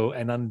Toto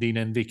and Andin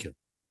Envikel.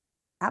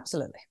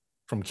 Absolutely.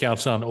 From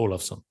Kjartan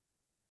Ólafsson.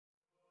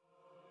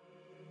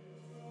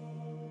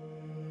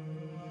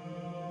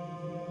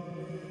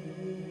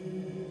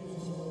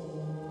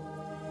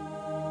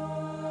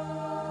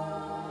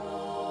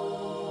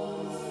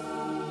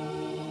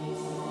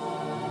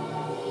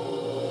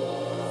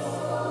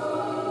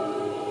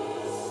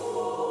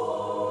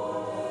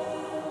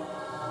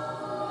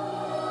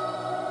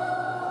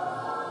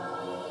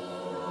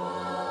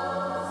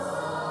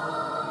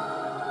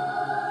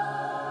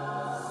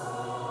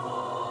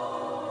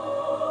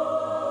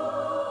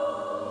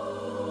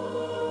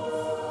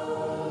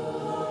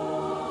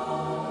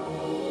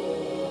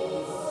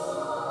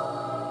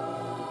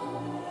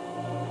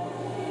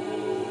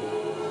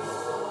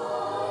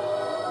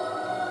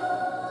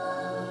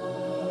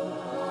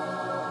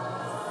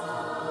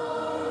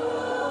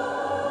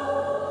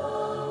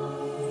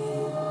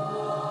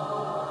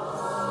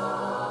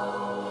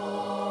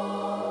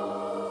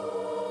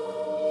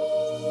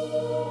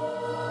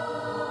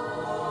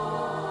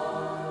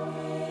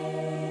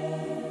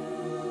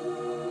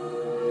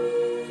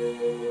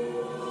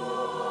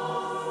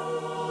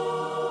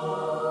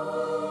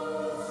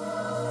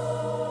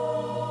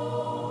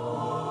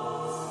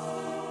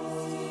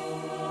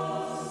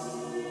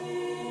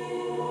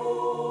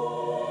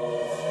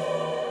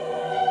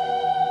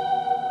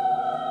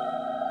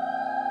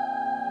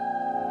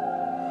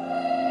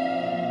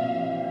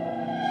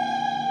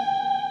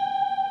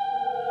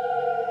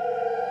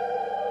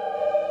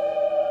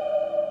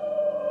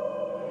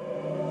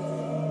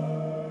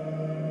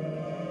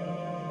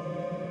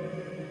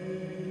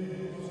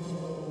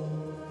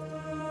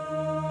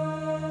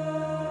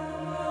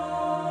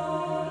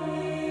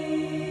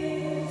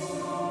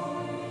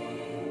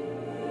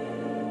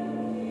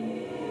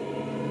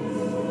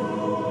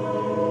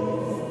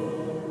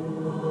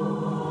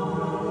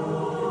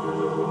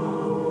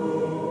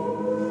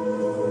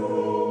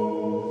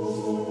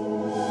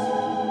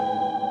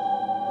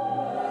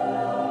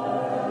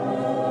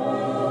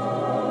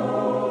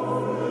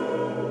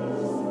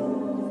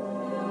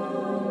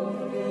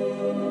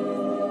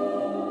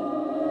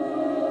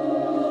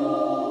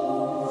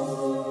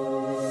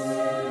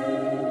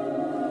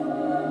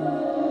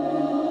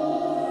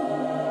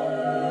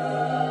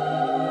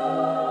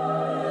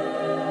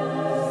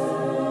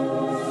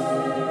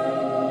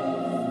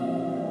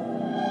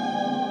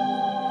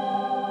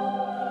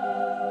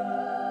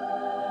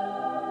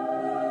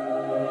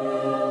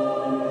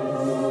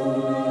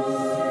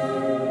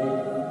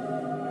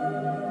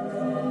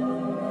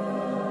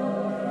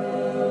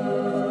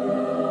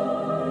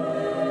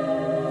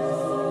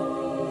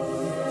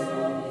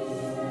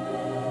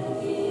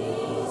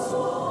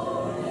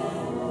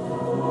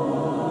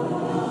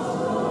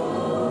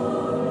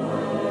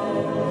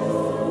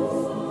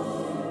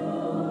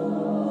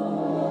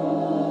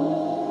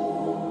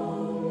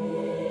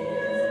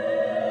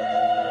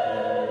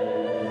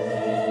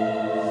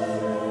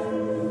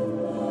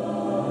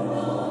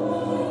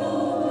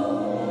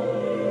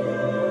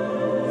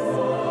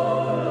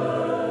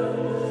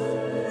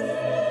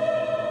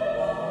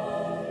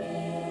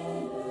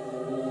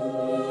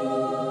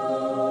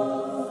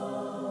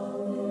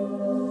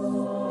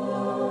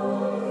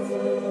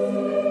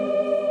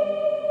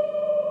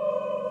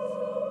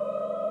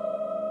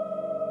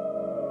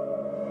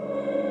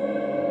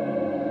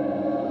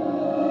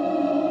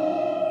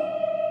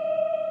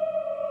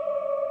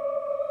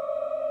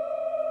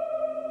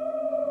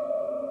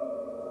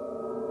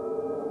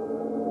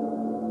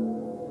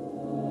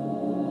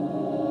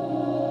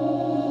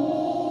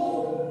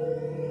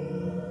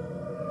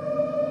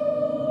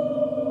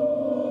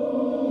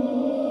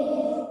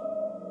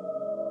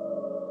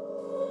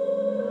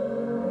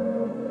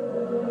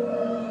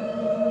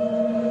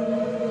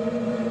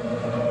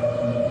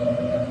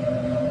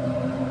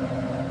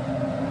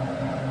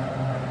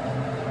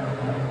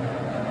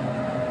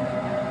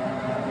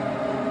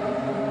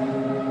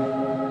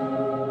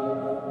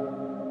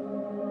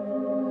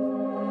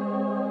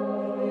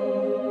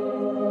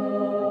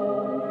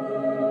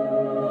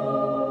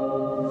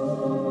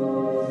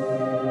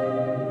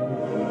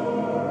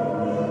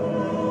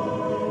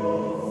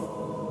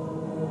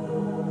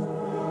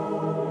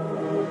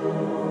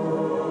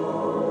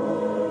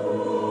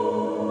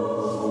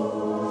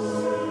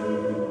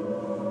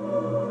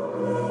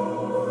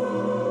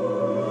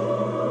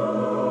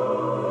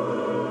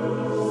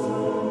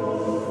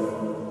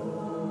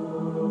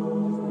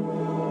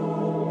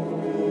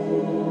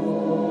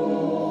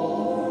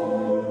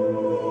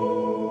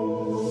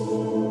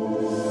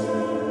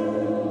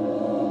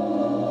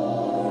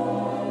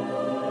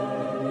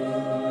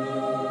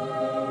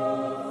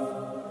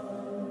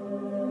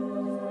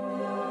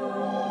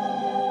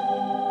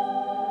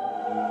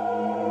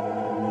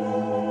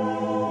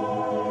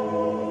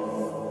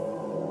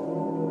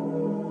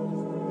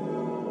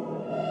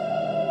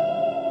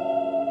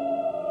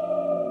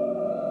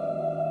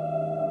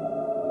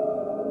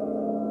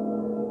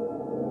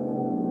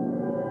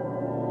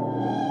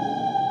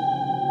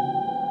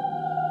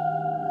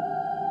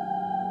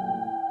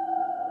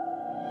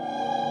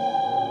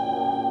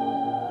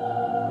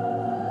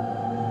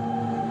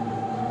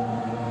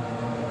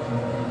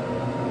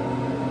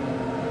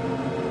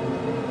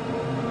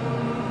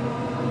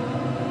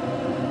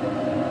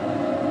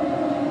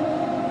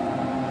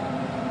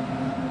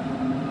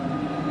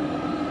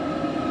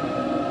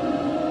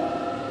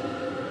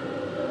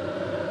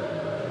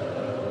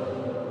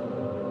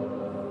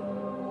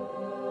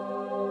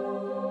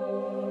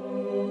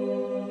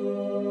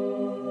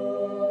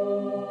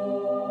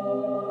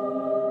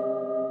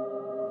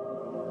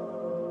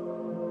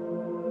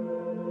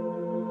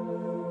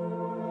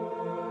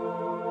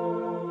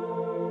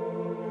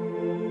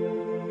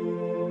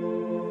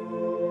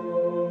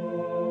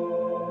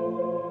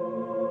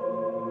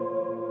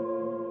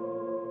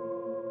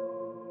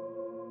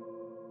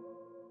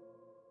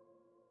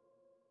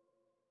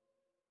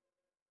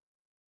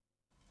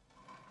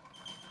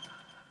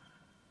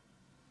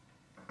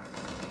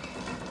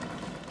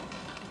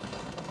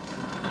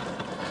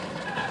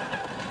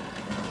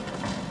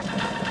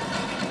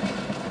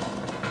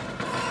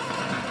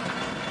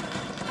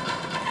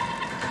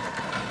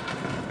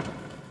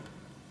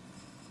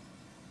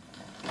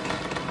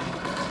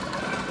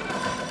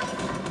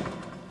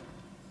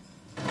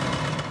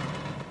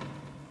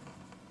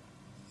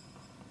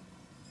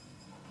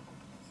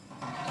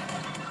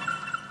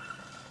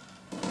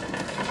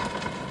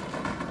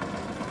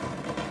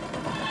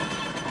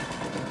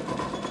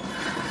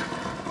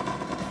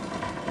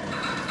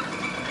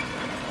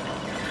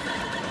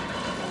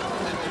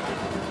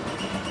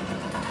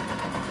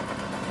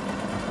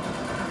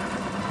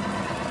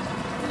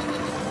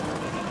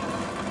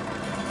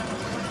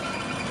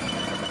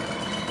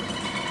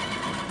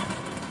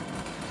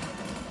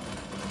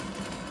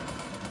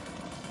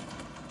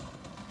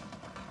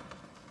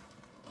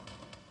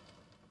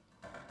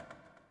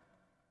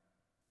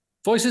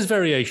 Voices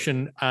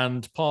Variation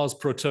and Pars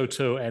Pro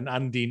Toto en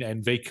Andin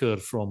en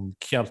Vekur from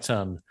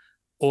Kjartan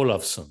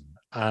Olafsson.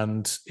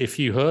 And if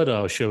you heard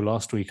our show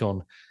last week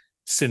on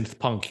synth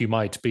punk, you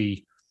might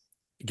be,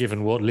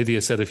 given what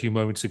Lydia said a few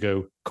moments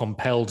ago,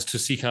 compelled to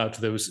seek out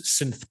those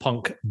synth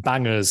punk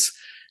bangers,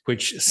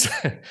 which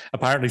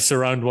apparently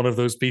surround one of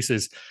those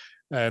pieces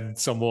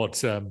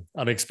somewhat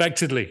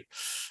unexpectedly.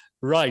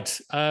 Right,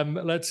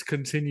 let's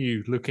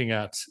continue looking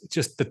at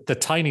just the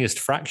tiniest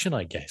fraction,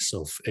 I guess,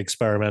 of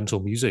experimental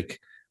music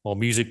or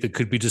music that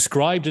could be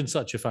described in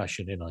such a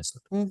fashion in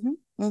Iceland.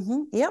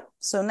 Yep.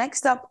 So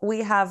next up, we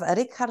have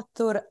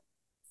Ríkharður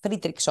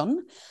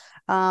Friðriksson.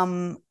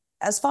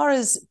 As far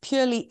as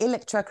purely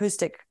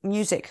electroacoustic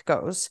music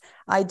goes,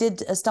 I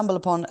did stumble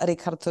upon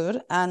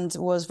Ríkharður and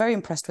was very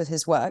impressed with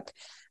his work.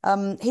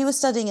 He was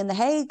studying in The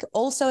Hague,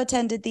 also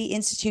attended the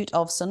Institute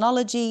of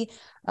Sonology,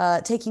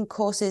 taking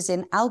courses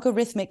in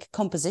algorithmic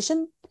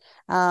composition.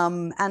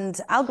 And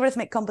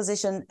algorithmic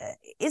composition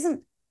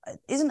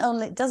doesn't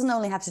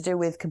only have to do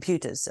with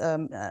computers.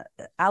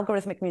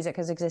 Algorithmic music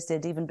has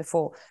existed even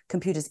before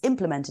computers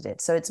implemented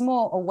it. So it's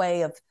more a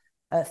way of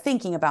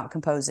thinking about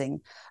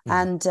composing.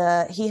 And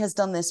he has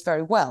done this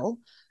very well.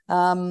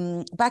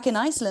 Back in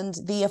Iceland,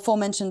 the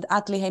aforementioned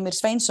Atli Heimir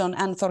Sveinsson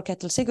and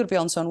Þorkell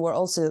Sigurbjörnsson were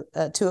also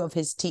two of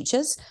his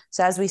teachers.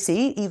 So as we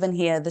see, even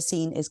here, the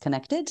scene is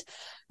connected.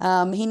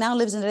 He now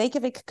lives in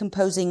Reykjavik,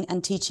 composing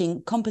and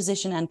teaching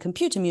composition and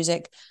computer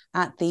music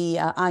at the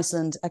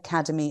Iceland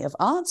Academy of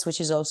Arts,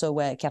 which is also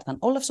where Kjartan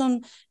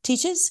Olafsson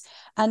teaches.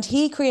 And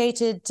he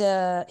creates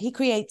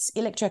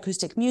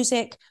electroacoustic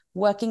music,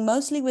 working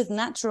mostly with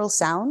natural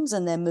sounds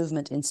and their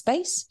movement in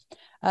space.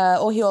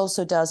 Or he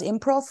also does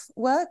improv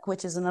work,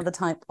 which is another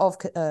type of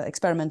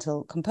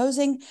experimental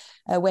composing,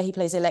 where he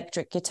plays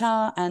electric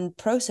guitar and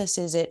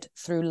processes it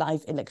through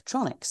live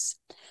electronics.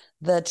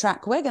 The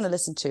track we're going to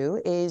listen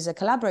to is a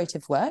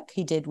collaborative work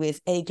he did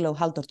with Eygló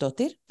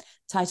Halldórsdóttir,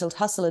 titled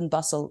Hustle and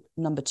Bustle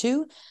No.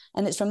 2,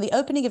 and it's from the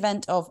opening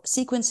event of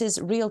Sequence's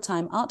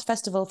Real-Time Art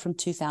Festival from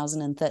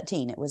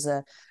 2013. It was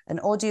an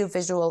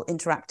audio-visual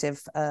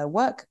interactive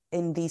work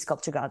in the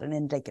Sculpture Garden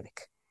in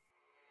Reykjavik.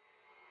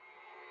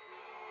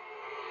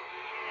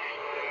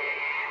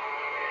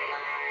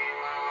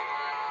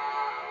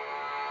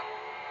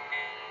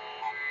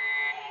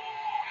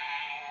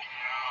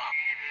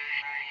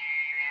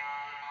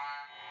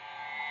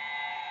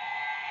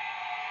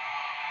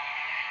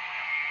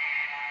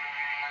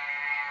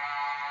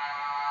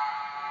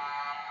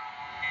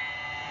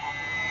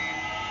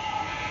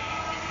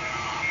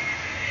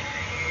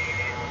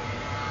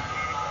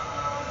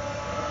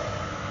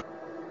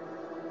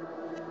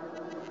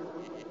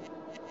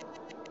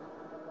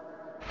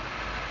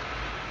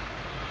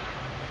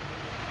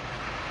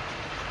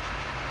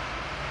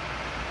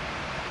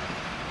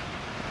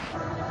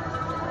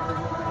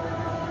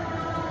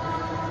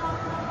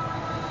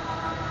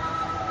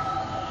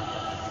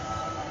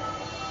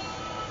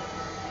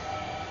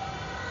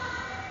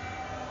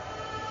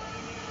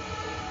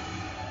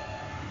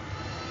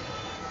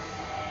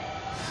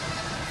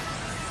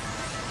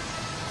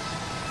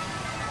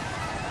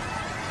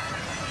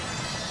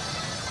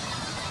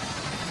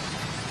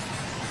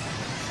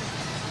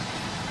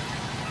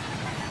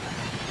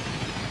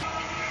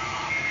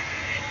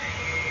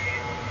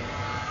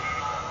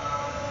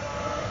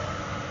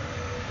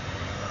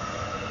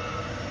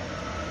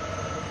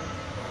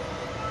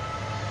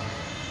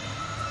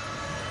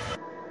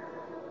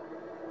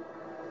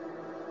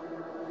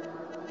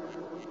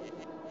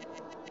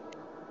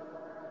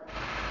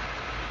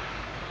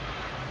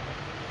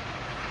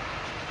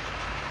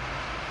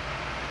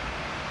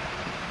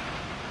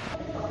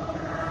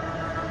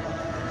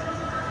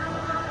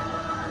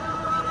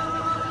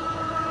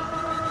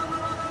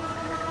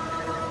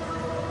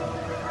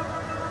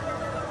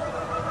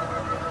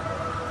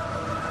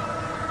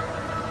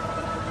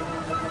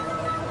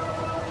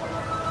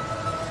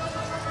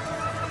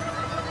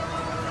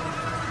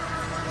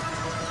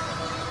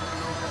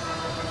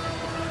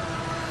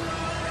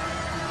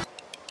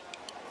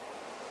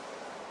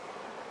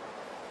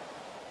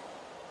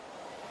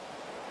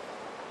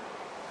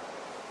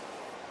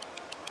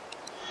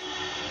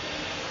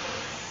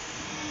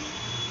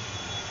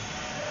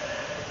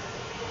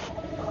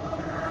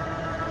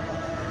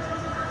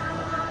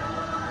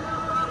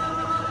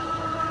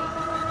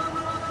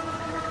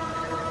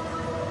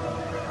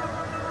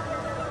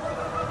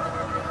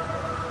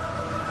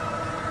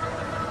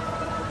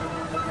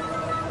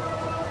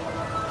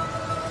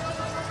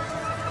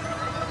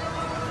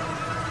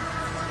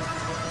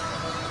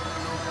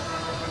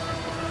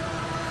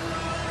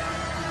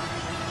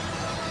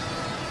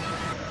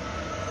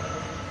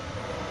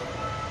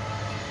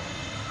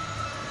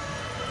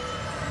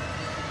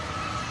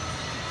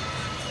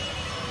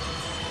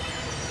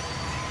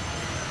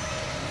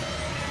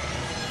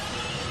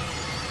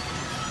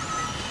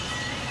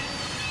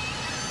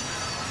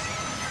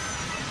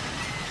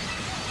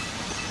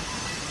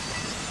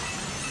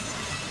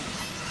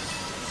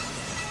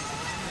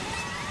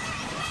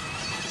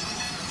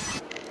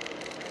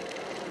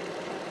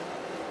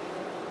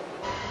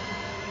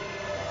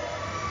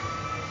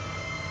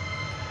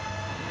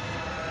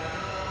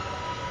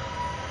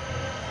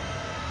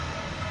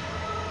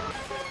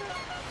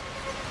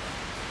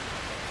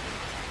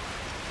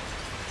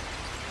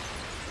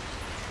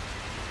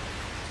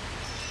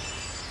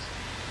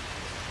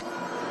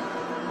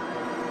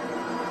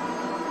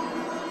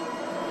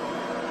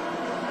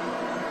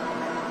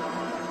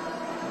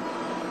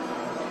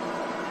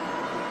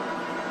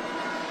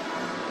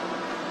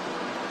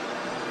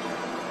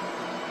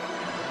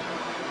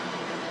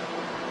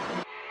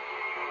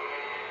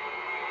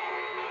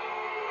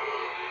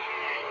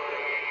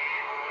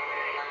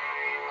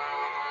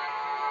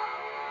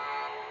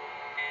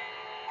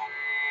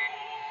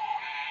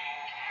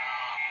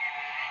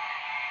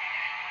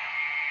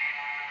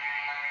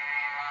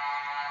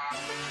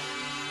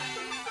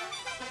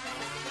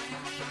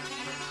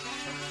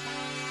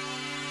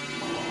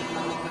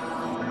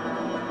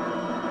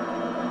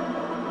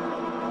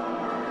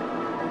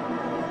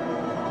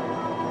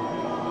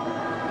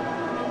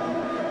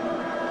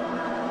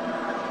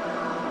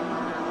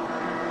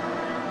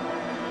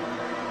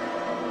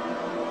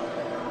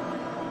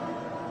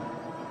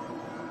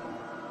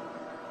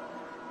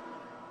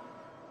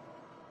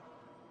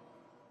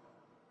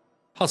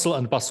 Hustle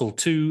and Bustle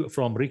 2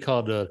 from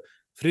Ricardo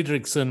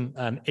Fridriksson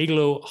and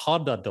Eglo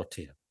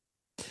Hardadottir.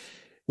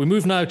 We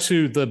move now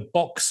to the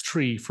box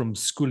tree from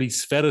Skuli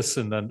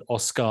Sverrisson and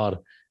Oscar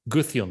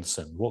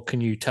Gudjonsson. What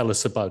can you tell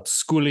us about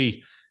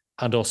Skuli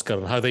and Oscar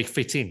and how they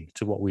fit in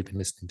to what we've been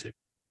listening to?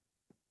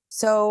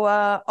 So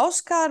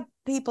Oscar,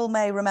 people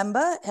may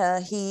remember,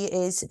 he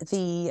is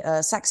the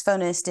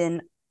saxophonist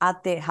in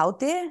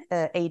ADHD,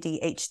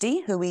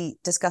 ADHD, who we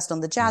discussed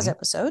on the jazz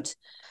episode.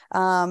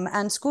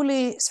 And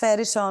Skuli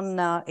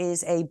Sverrisson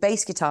is a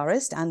bass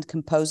guitarist and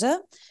composer.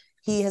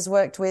 He has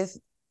worked with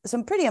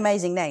some pretty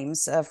amazing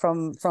names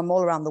from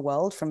all around the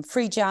world, from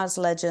free jazz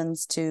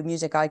legends to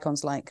music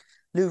icons like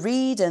Lou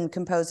Reed and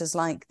composers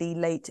like the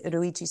late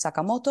Ruichi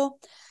Sakamoto.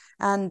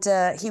 And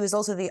he was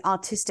also the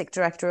artistic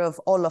director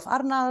of Olof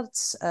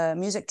Arnalds,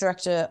 music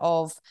director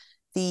of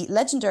the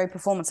legendary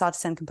performance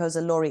artist and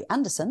composer Laurie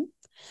Anderson.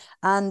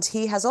 And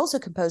he has also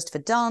composed for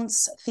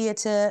dance,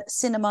 theatre,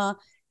 cinema.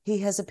 He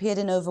has appeared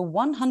in over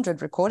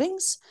 100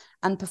 recordings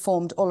and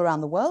performed all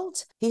around the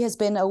world. He has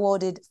been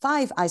awarded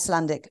 5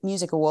 Icelandic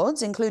Music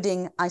Awards,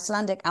 including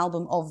Icelandic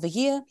Album of the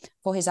Year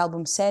for his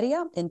album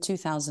Seria in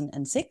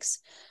 2006.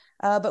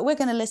 But we're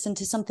going to listen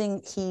to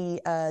something he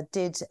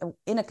did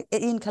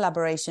in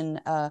collaboration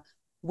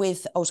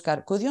with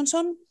Oscar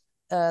Gudjonsson,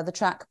 the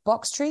track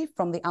Box Tree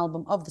from the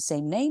album of the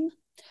same name,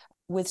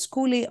 with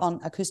Skuli on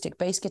acoustic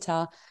bass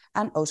guitar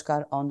and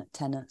Oscar on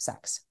tenor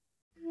sax.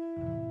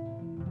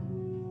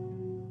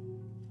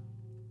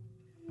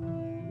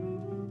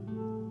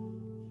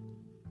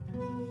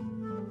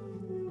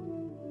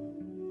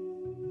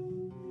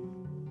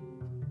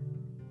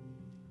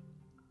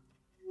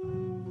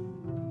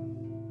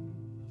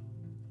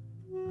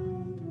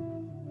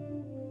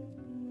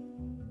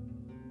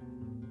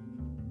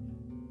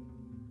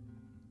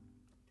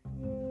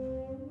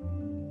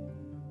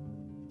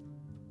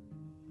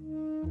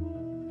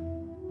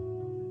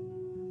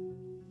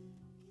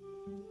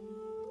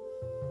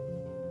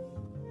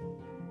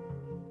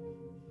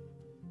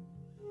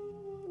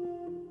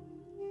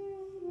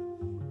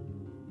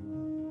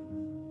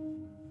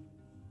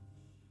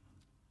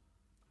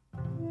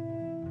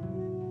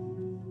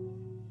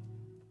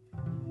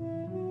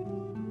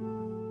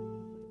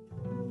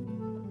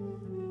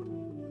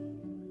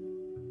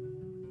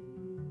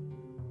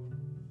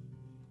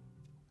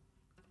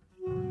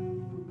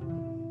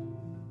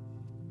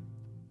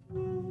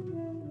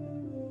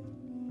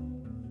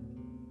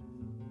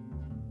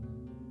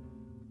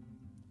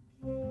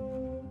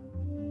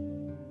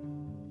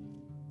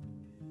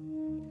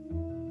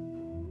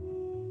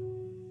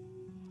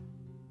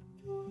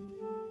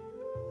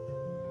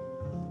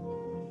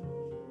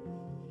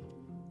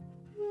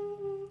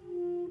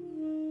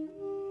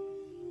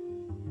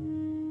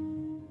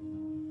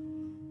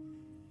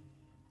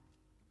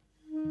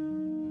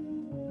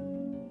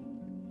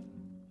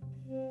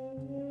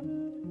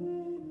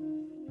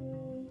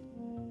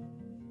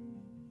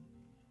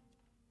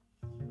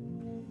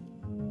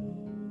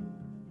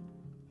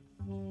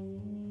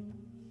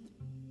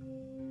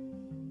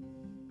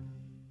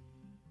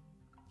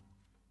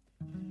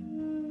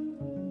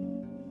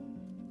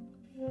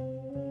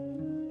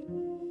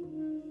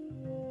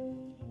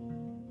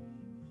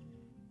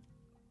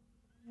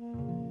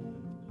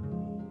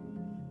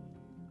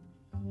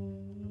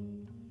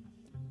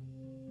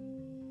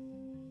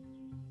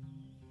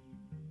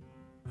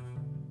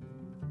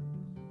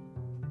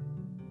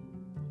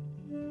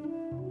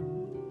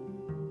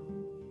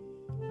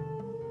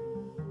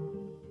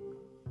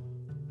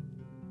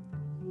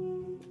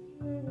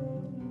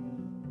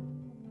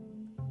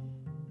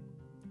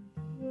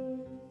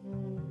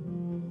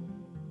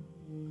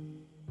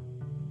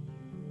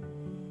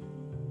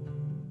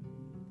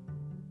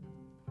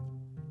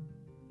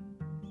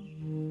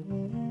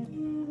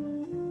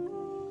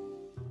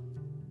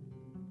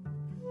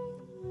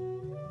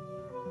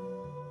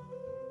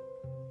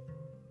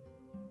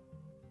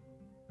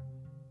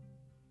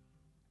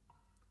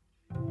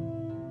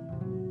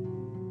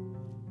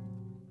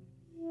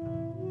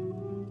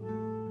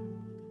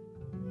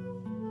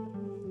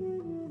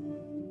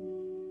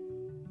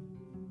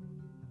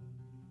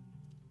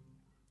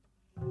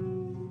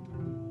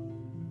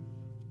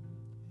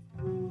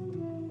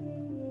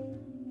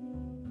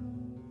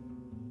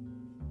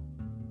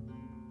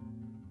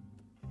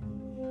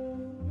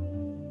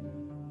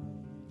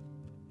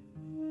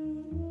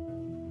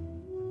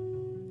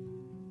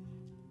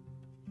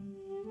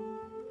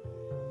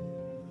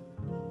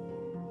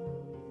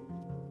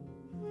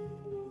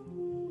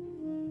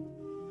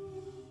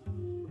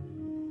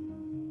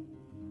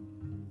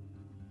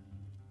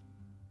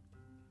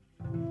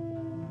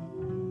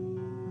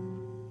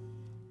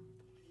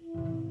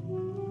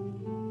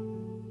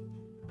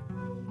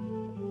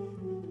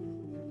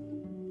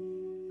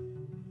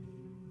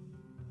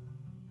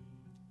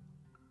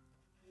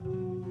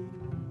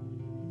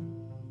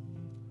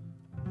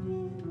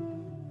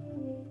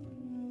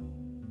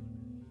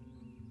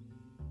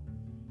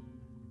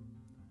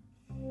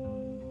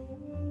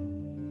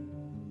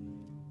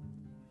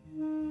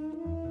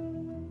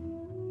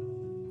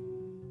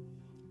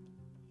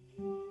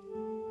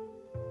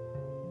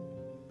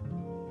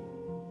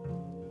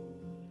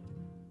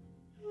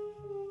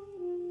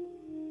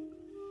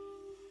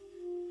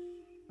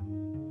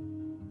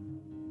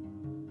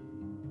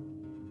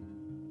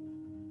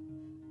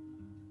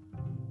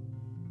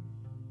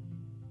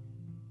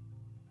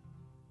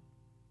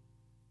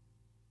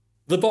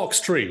 The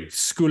Box Tree,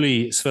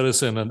 Skuli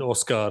Sverrisson and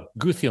Oskar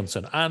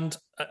Gudjonsson. And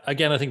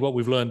again, I think what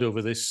we've learned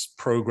over this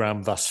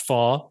program thus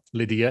far,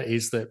 Lydia,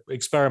 is that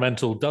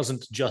experimental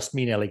doesn't just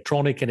mean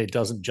electronic and it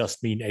doesn't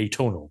just mean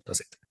atonal, does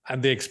it?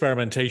 And the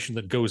experimentation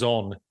that goes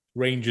on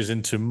ranges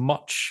into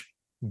much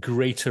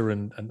greater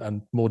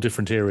and more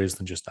different areas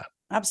than just that.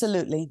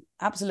 Absolutely.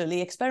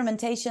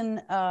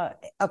 Experimentation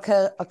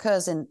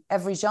occurs in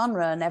every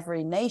genre and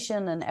every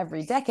nation and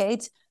every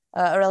decade,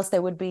 or else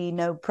there would be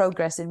no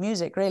progress in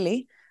music,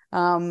 really.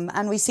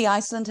 And we see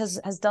Iceland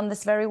has done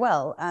this very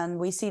well. And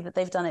we see that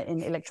they've done it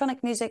in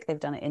electronic music, they've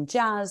done it in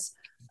jazz.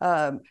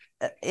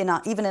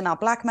 Even in our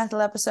black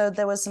metal episode,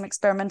 there was some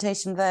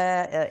experimentation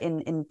there,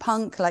 in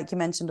punk, like you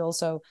mentioned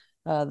also,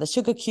 the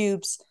Sugar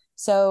Cubes.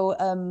 So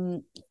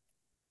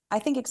I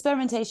think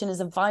experimentation is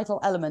a vital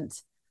element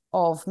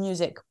of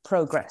music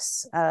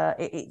progress.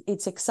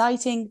 It's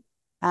exciting.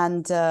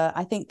 And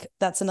I think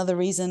that's another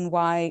reason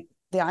why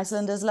the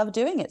Icelanders love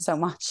doing it so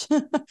much.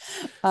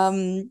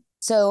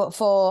 So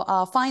for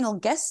our final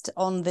guest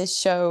on this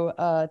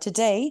show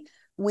today,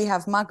 we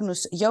have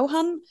Magnús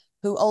Jóhann,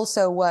 who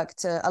also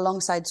worked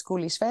alongside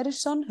Skúli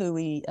Sverrisson, who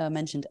we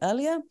mentioned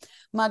earlier.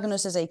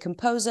 Magnús is a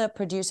composer,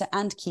 producer,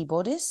 and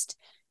keyboardist.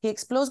 He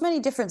explores many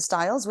different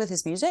styles with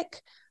his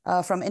music,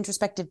 from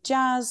introspective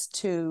jazz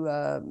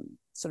to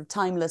sort of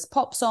timeless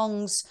pop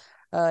songs.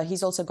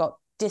 He's also got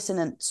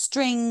dissonant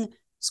string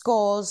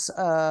scores,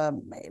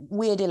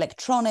 weird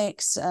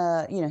electronics.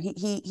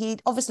 He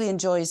obviously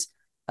enjoys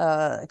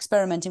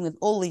experimenting with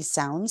all these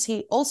sounds.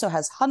 He also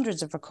has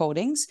hundreds of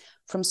recordings,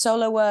 from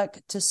solo work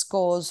to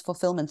scores for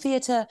film and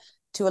theatre,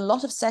 to a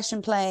lot of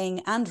session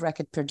playing and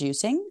record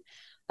producing.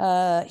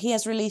 He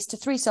has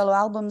released 3 solo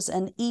albums,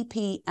 an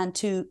EP, and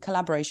 2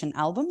 collaboration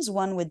albums,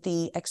 one with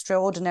the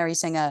extraordinary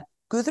singer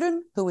Gudrun,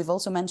 who we've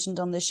also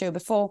mentioned on this show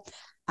before,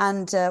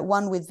 and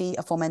one with the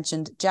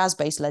aforementioned jazz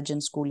bass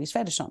legend Skúli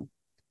Sverrisson.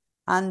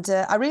 And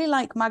I really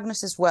like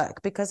Magnús's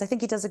work because I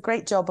think he does a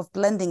great job of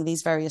blending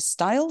these various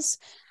styles.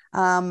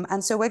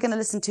 And so we're going to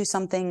listen to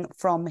something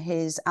from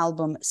his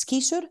album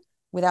Skísur,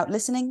 Without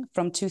Listening,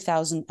 from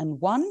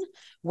 2001,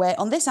 where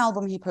on this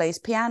album he plays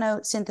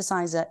piano,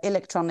 synthesizer,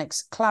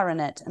 electronics,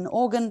 clarinet, and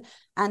organ,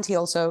 and he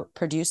also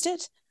produced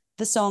it.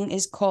 The song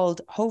is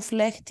called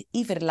Hóflegt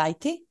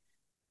yfirlæti,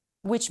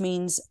 which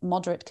means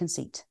moderate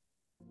conceit.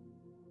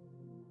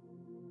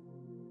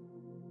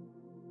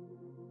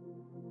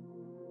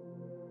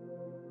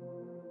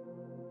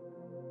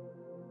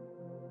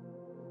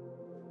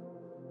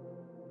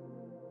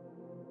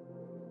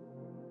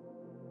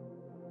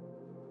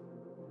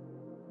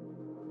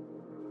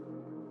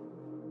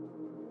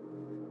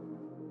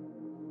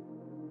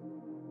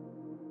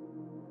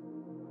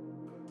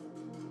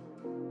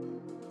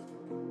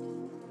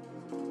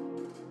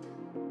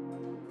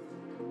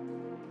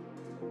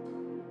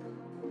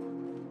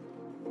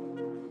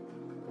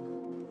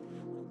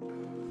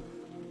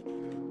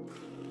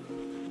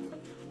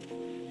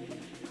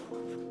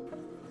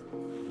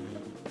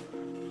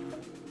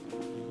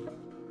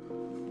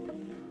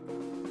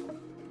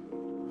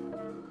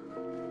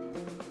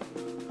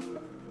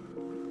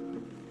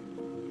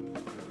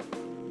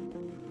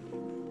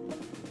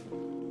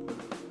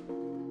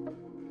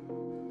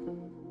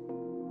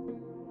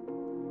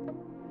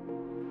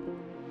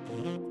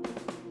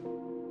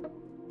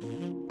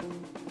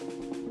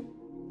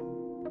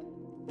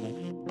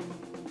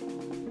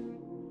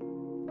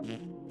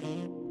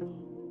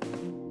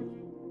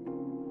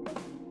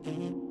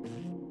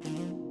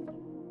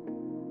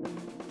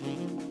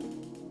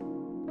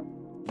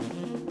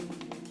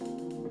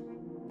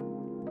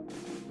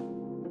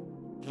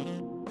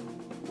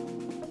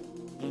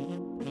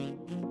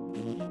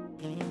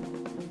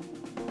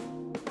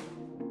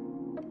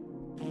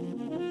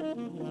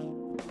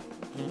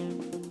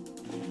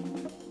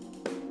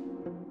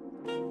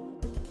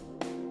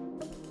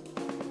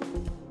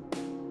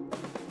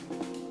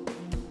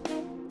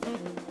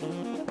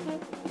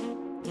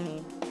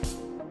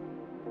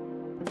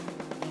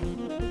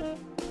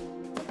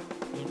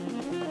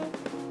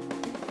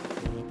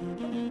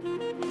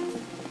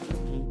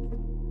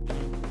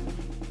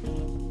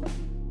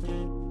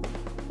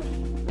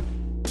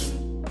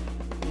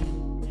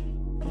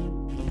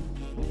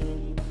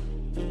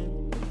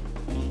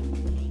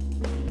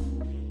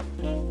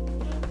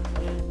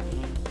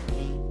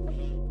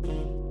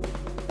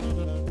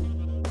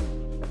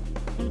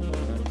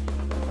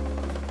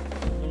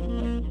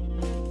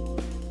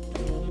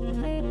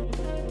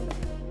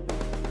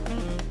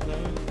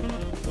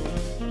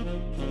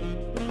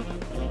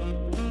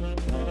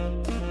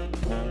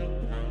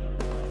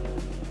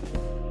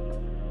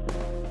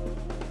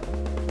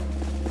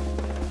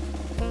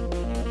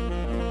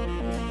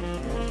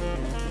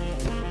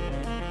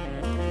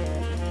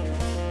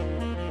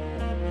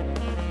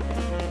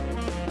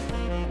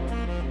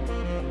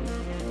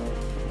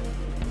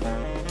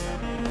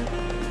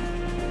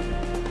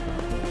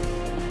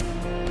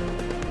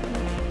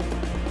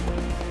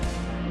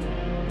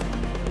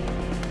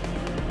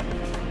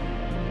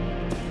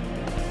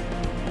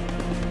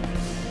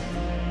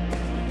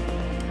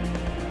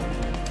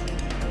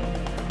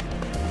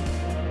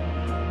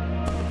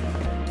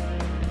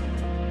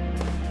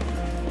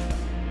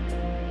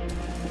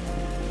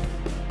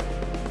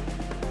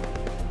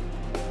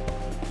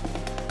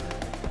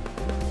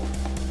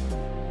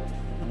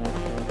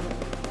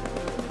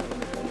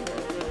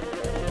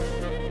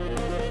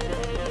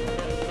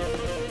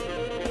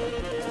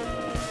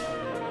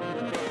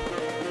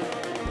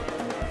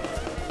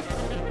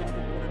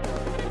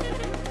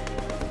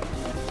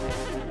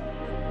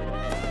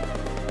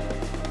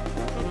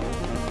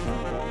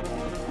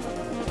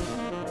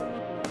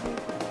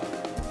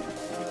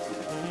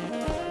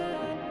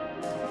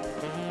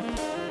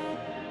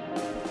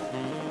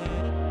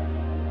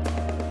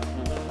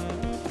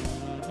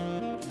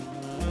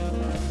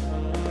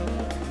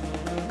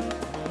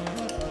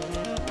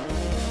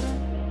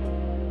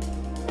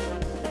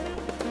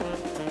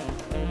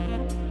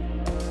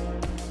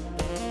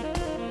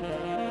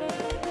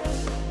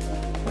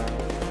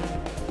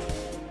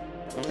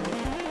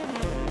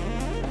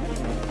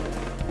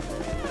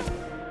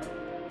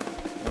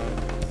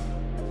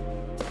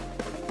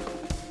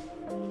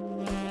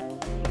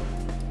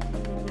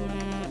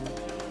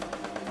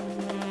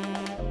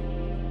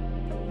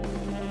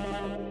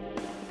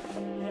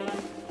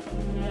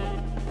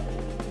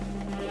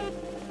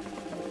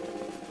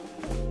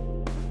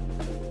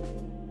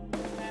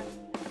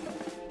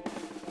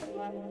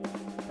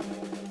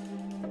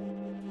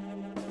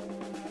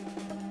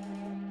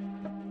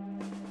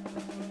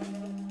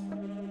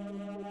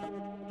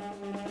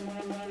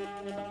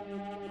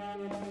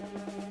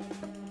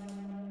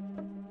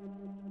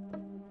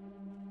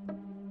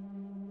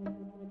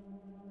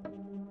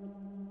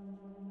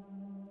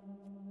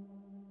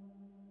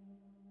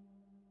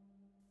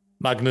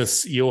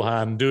 Magnus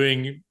Johan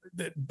doing,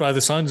 by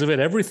the signs of it,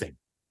 everything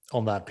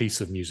on that piece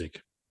of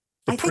music.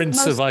 The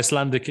prince of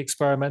Icelandic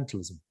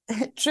experimentalism.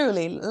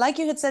 Truly, like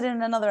you had said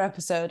in another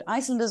episode,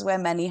 Icelanders wear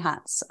many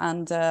hats,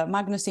 and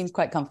Magnus seems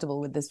quite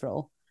comfortable with this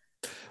role.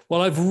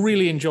 Well, I've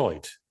really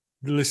enjoyed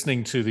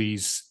listening to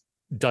these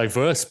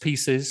diverse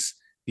pieces,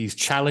 these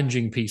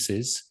challenging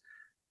pieces.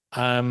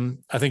 I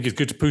think it's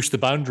good to push the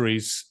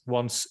boundaries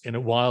once in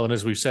a while. And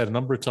as we've said a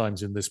number of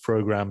times in this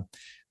program,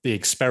 the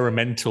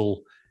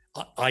experimental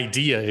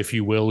idea, if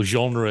you will,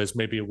 genre is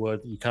maybe a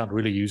word that you can't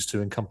really use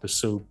to encompass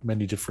so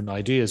many different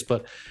ideas,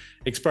 but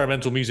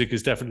experimental music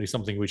is definitely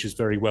something which is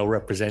very well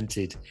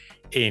represented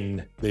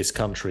in this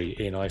country,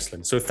 in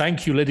Iceland. So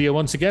thank you, Lydia,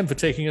 once again for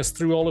taking us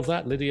through all of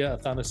that. Lydia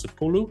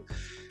Athanasopoulos,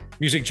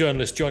 music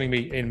journalist, joining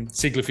me in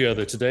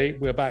Siglufjörður today.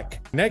 We're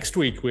back next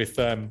week with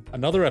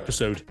another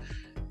episode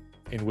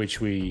in which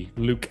we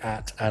look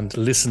at and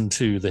listen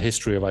to the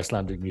history of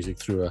Icelandic music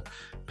through a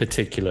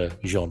particular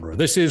genre.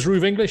 This is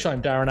RÚV English.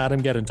 I'm Darren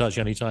Adam. Get in touch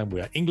anytime.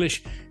 We are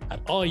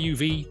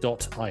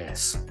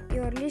english@ruv.is.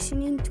 You're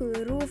listening to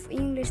the RÚV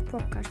English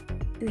podcast.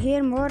 To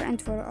hear more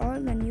and for all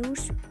the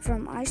news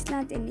from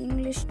Iceland in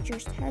English,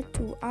 just head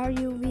to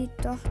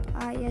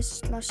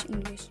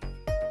ruv.is/English.